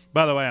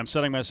 By the way, I'm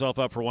setting myself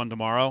up for one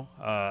tomorrow.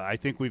 I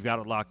think we've got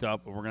it locked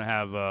up. We're going to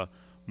have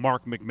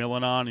Mark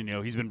McMillan on, and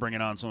he's been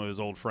bringing on some of his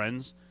old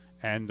friends,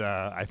 and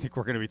I think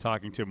we're going to be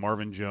talking to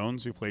Marvin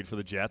Jones, who played for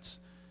the Jets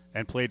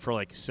and played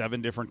for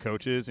 7 different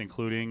coaches,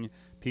 including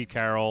Pete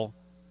Carroll,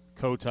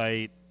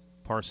 Kotite,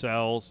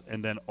 Parcells,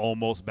 and then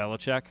almost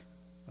Belichick.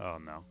 Oh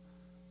no,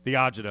 the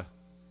agita.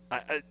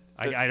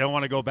 I don't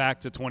want to go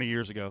back to 20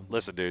 years ago.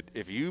 Listen, dude,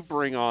 if you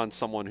bring on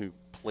someone who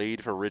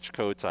played for Rich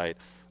Kotite,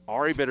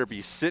 Ari better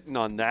be sitting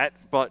on that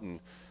button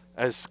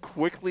as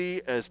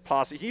quickly as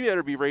possible. He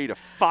better be ready to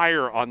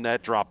fire on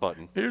that drop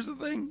button. Here's the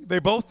thing. They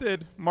both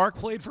did. Mark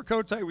played for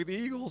Kotite with the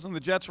Eagles, and the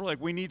Jets were like,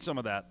 we need some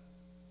of that.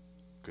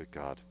 Good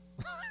God.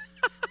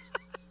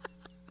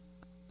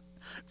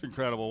 It's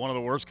incredible. One of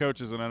the worst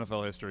coaches in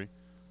NFL history.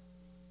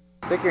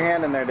 Stick your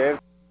hand in there, Dave.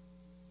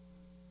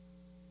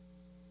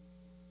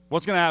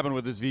 What's going to happen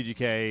with this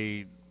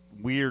VGK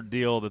weird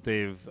deal that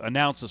they've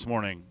announced this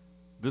morning?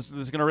 This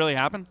is going to really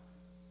happen?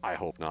 I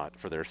hope not,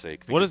 for their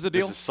sake. What is the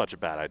deal? This is such a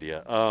bad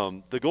idea.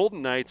 The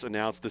Golden Knights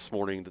announced this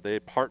morning that they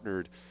had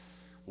partnered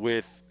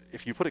with,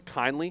 if you put it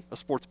kindly, a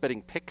sports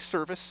betting pick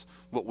service,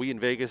 what we in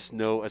Vegas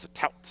know as a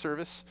tout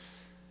service.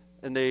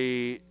 And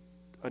they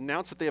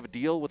announced that they have a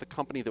deal with a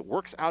company that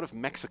works out of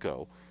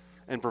Mexico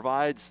and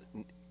provides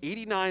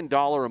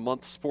 $89 a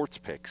month sports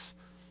picks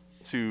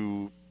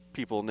to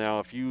people. Now,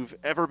 if you've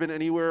ever been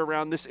anywhere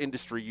around this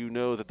industry, you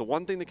know that the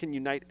one thing that can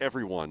unite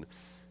everyone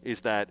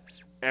is that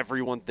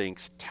everyone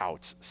thinks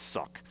touts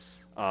suck.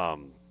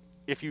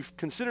 If you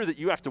consider that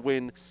you have to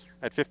win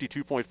at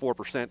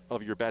 52.4%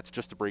 of your bets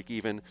just to break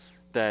even,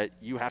 that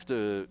you have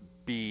to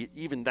be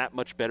even that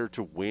much better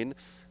to win,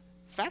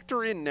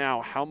 factor in now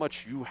how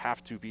much you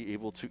have to be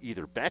able to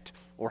either bet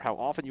or how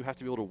often you have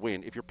to be able to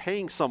win. If you're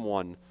paying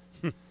someone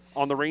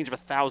on the range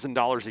of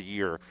 $1,000 a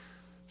year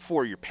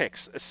for your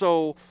picks.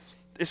 So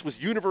this was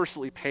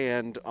universally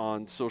panned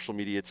on social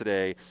media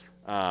today.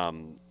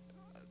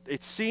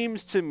 It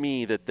seems to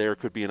me that there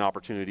could be an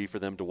opportunity for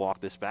them to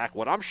walk this back.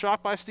 What I'm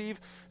shocked by, Steve,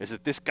 is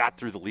that this got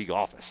through the league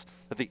office,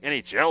 that the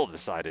NHL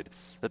decided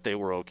that they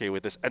were okay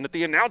with this, and that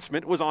the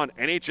announcement was on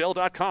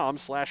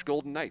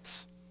NHL.com/Golden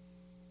Knights.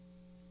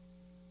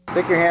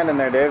 Stick your hand in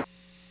there, Dave.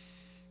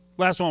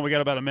 Last one, we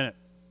got about a minute.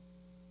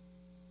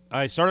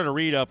 I started to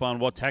read up on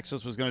what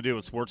Texas was going to do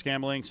with sports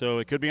gambling, so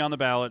it could be on the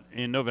ballot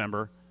in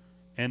November.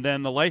 And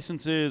then the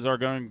licenses are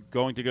going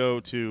to go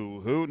to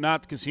who?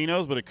 Not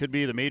casinos, but it could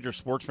be the major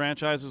sports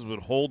franchises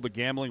would hold the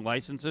gambling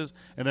licenses,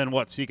 and then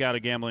seek out a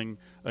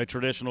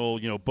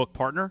traditional, book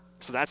partner.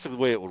 So that's the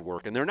way it would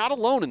work. And they're not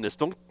alone in this.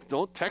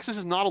 Texas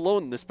is not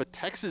alone in this, but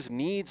Texas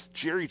needs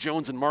Jerry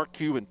Jones and Mark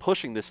Cuban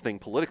pushing this thing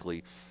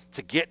politically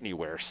to get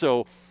anywhere.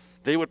 So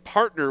they would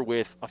partner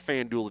with a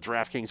FanDuel, a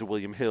DraftKings, a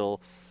William Hill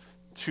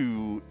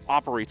to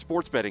operate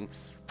sports betting,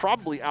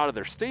 probably out of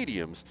their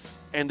stadiums.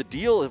 And the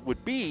deal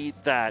would be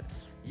that,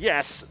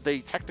 yes, they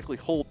technically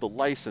hold the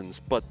license,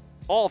 but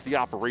all of the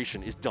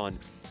operation is done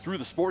through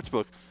the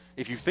sportsbook.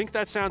 If you think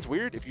that sounds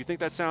weird, if you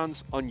think that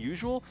sounds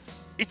unusual,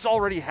 it's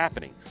already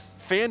happening.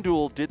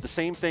 FanDuel did the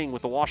same thing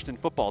with the Washington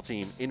football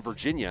team in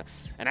Virginia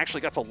and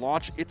actually got to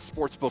launch its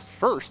sportsbook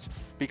first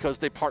because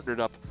they partnered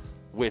up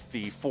with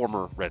the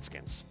former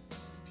Redskins.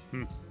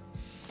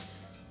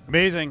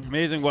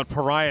 Amazing what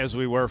pariahs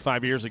we were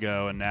 5 years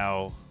ago, and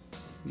now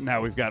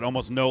we've got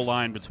almost no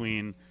line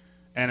between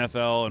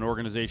NFL and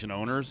organization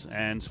owners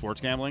and sports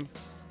gambling.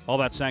 All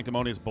that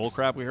sanctimonious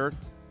bullcrap we heard.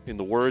 In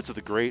the words of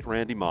the great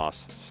Randy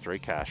Moss,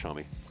 straight cash,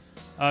 homie.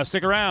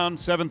 Stick around.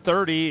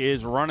 7:30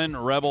 is Runnin'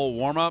 Rebel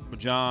warm-up.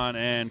 John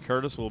and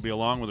Curtis will be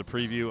along with a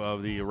preview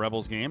of the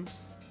Rebels game.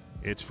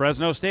 It's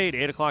Fresno State,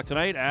 8 o'clock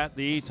tonight at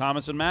the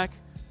Thomas & Mack.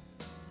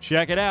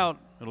 Check it out.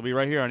 It'll be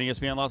right here on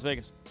ESPN Las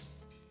Vegas.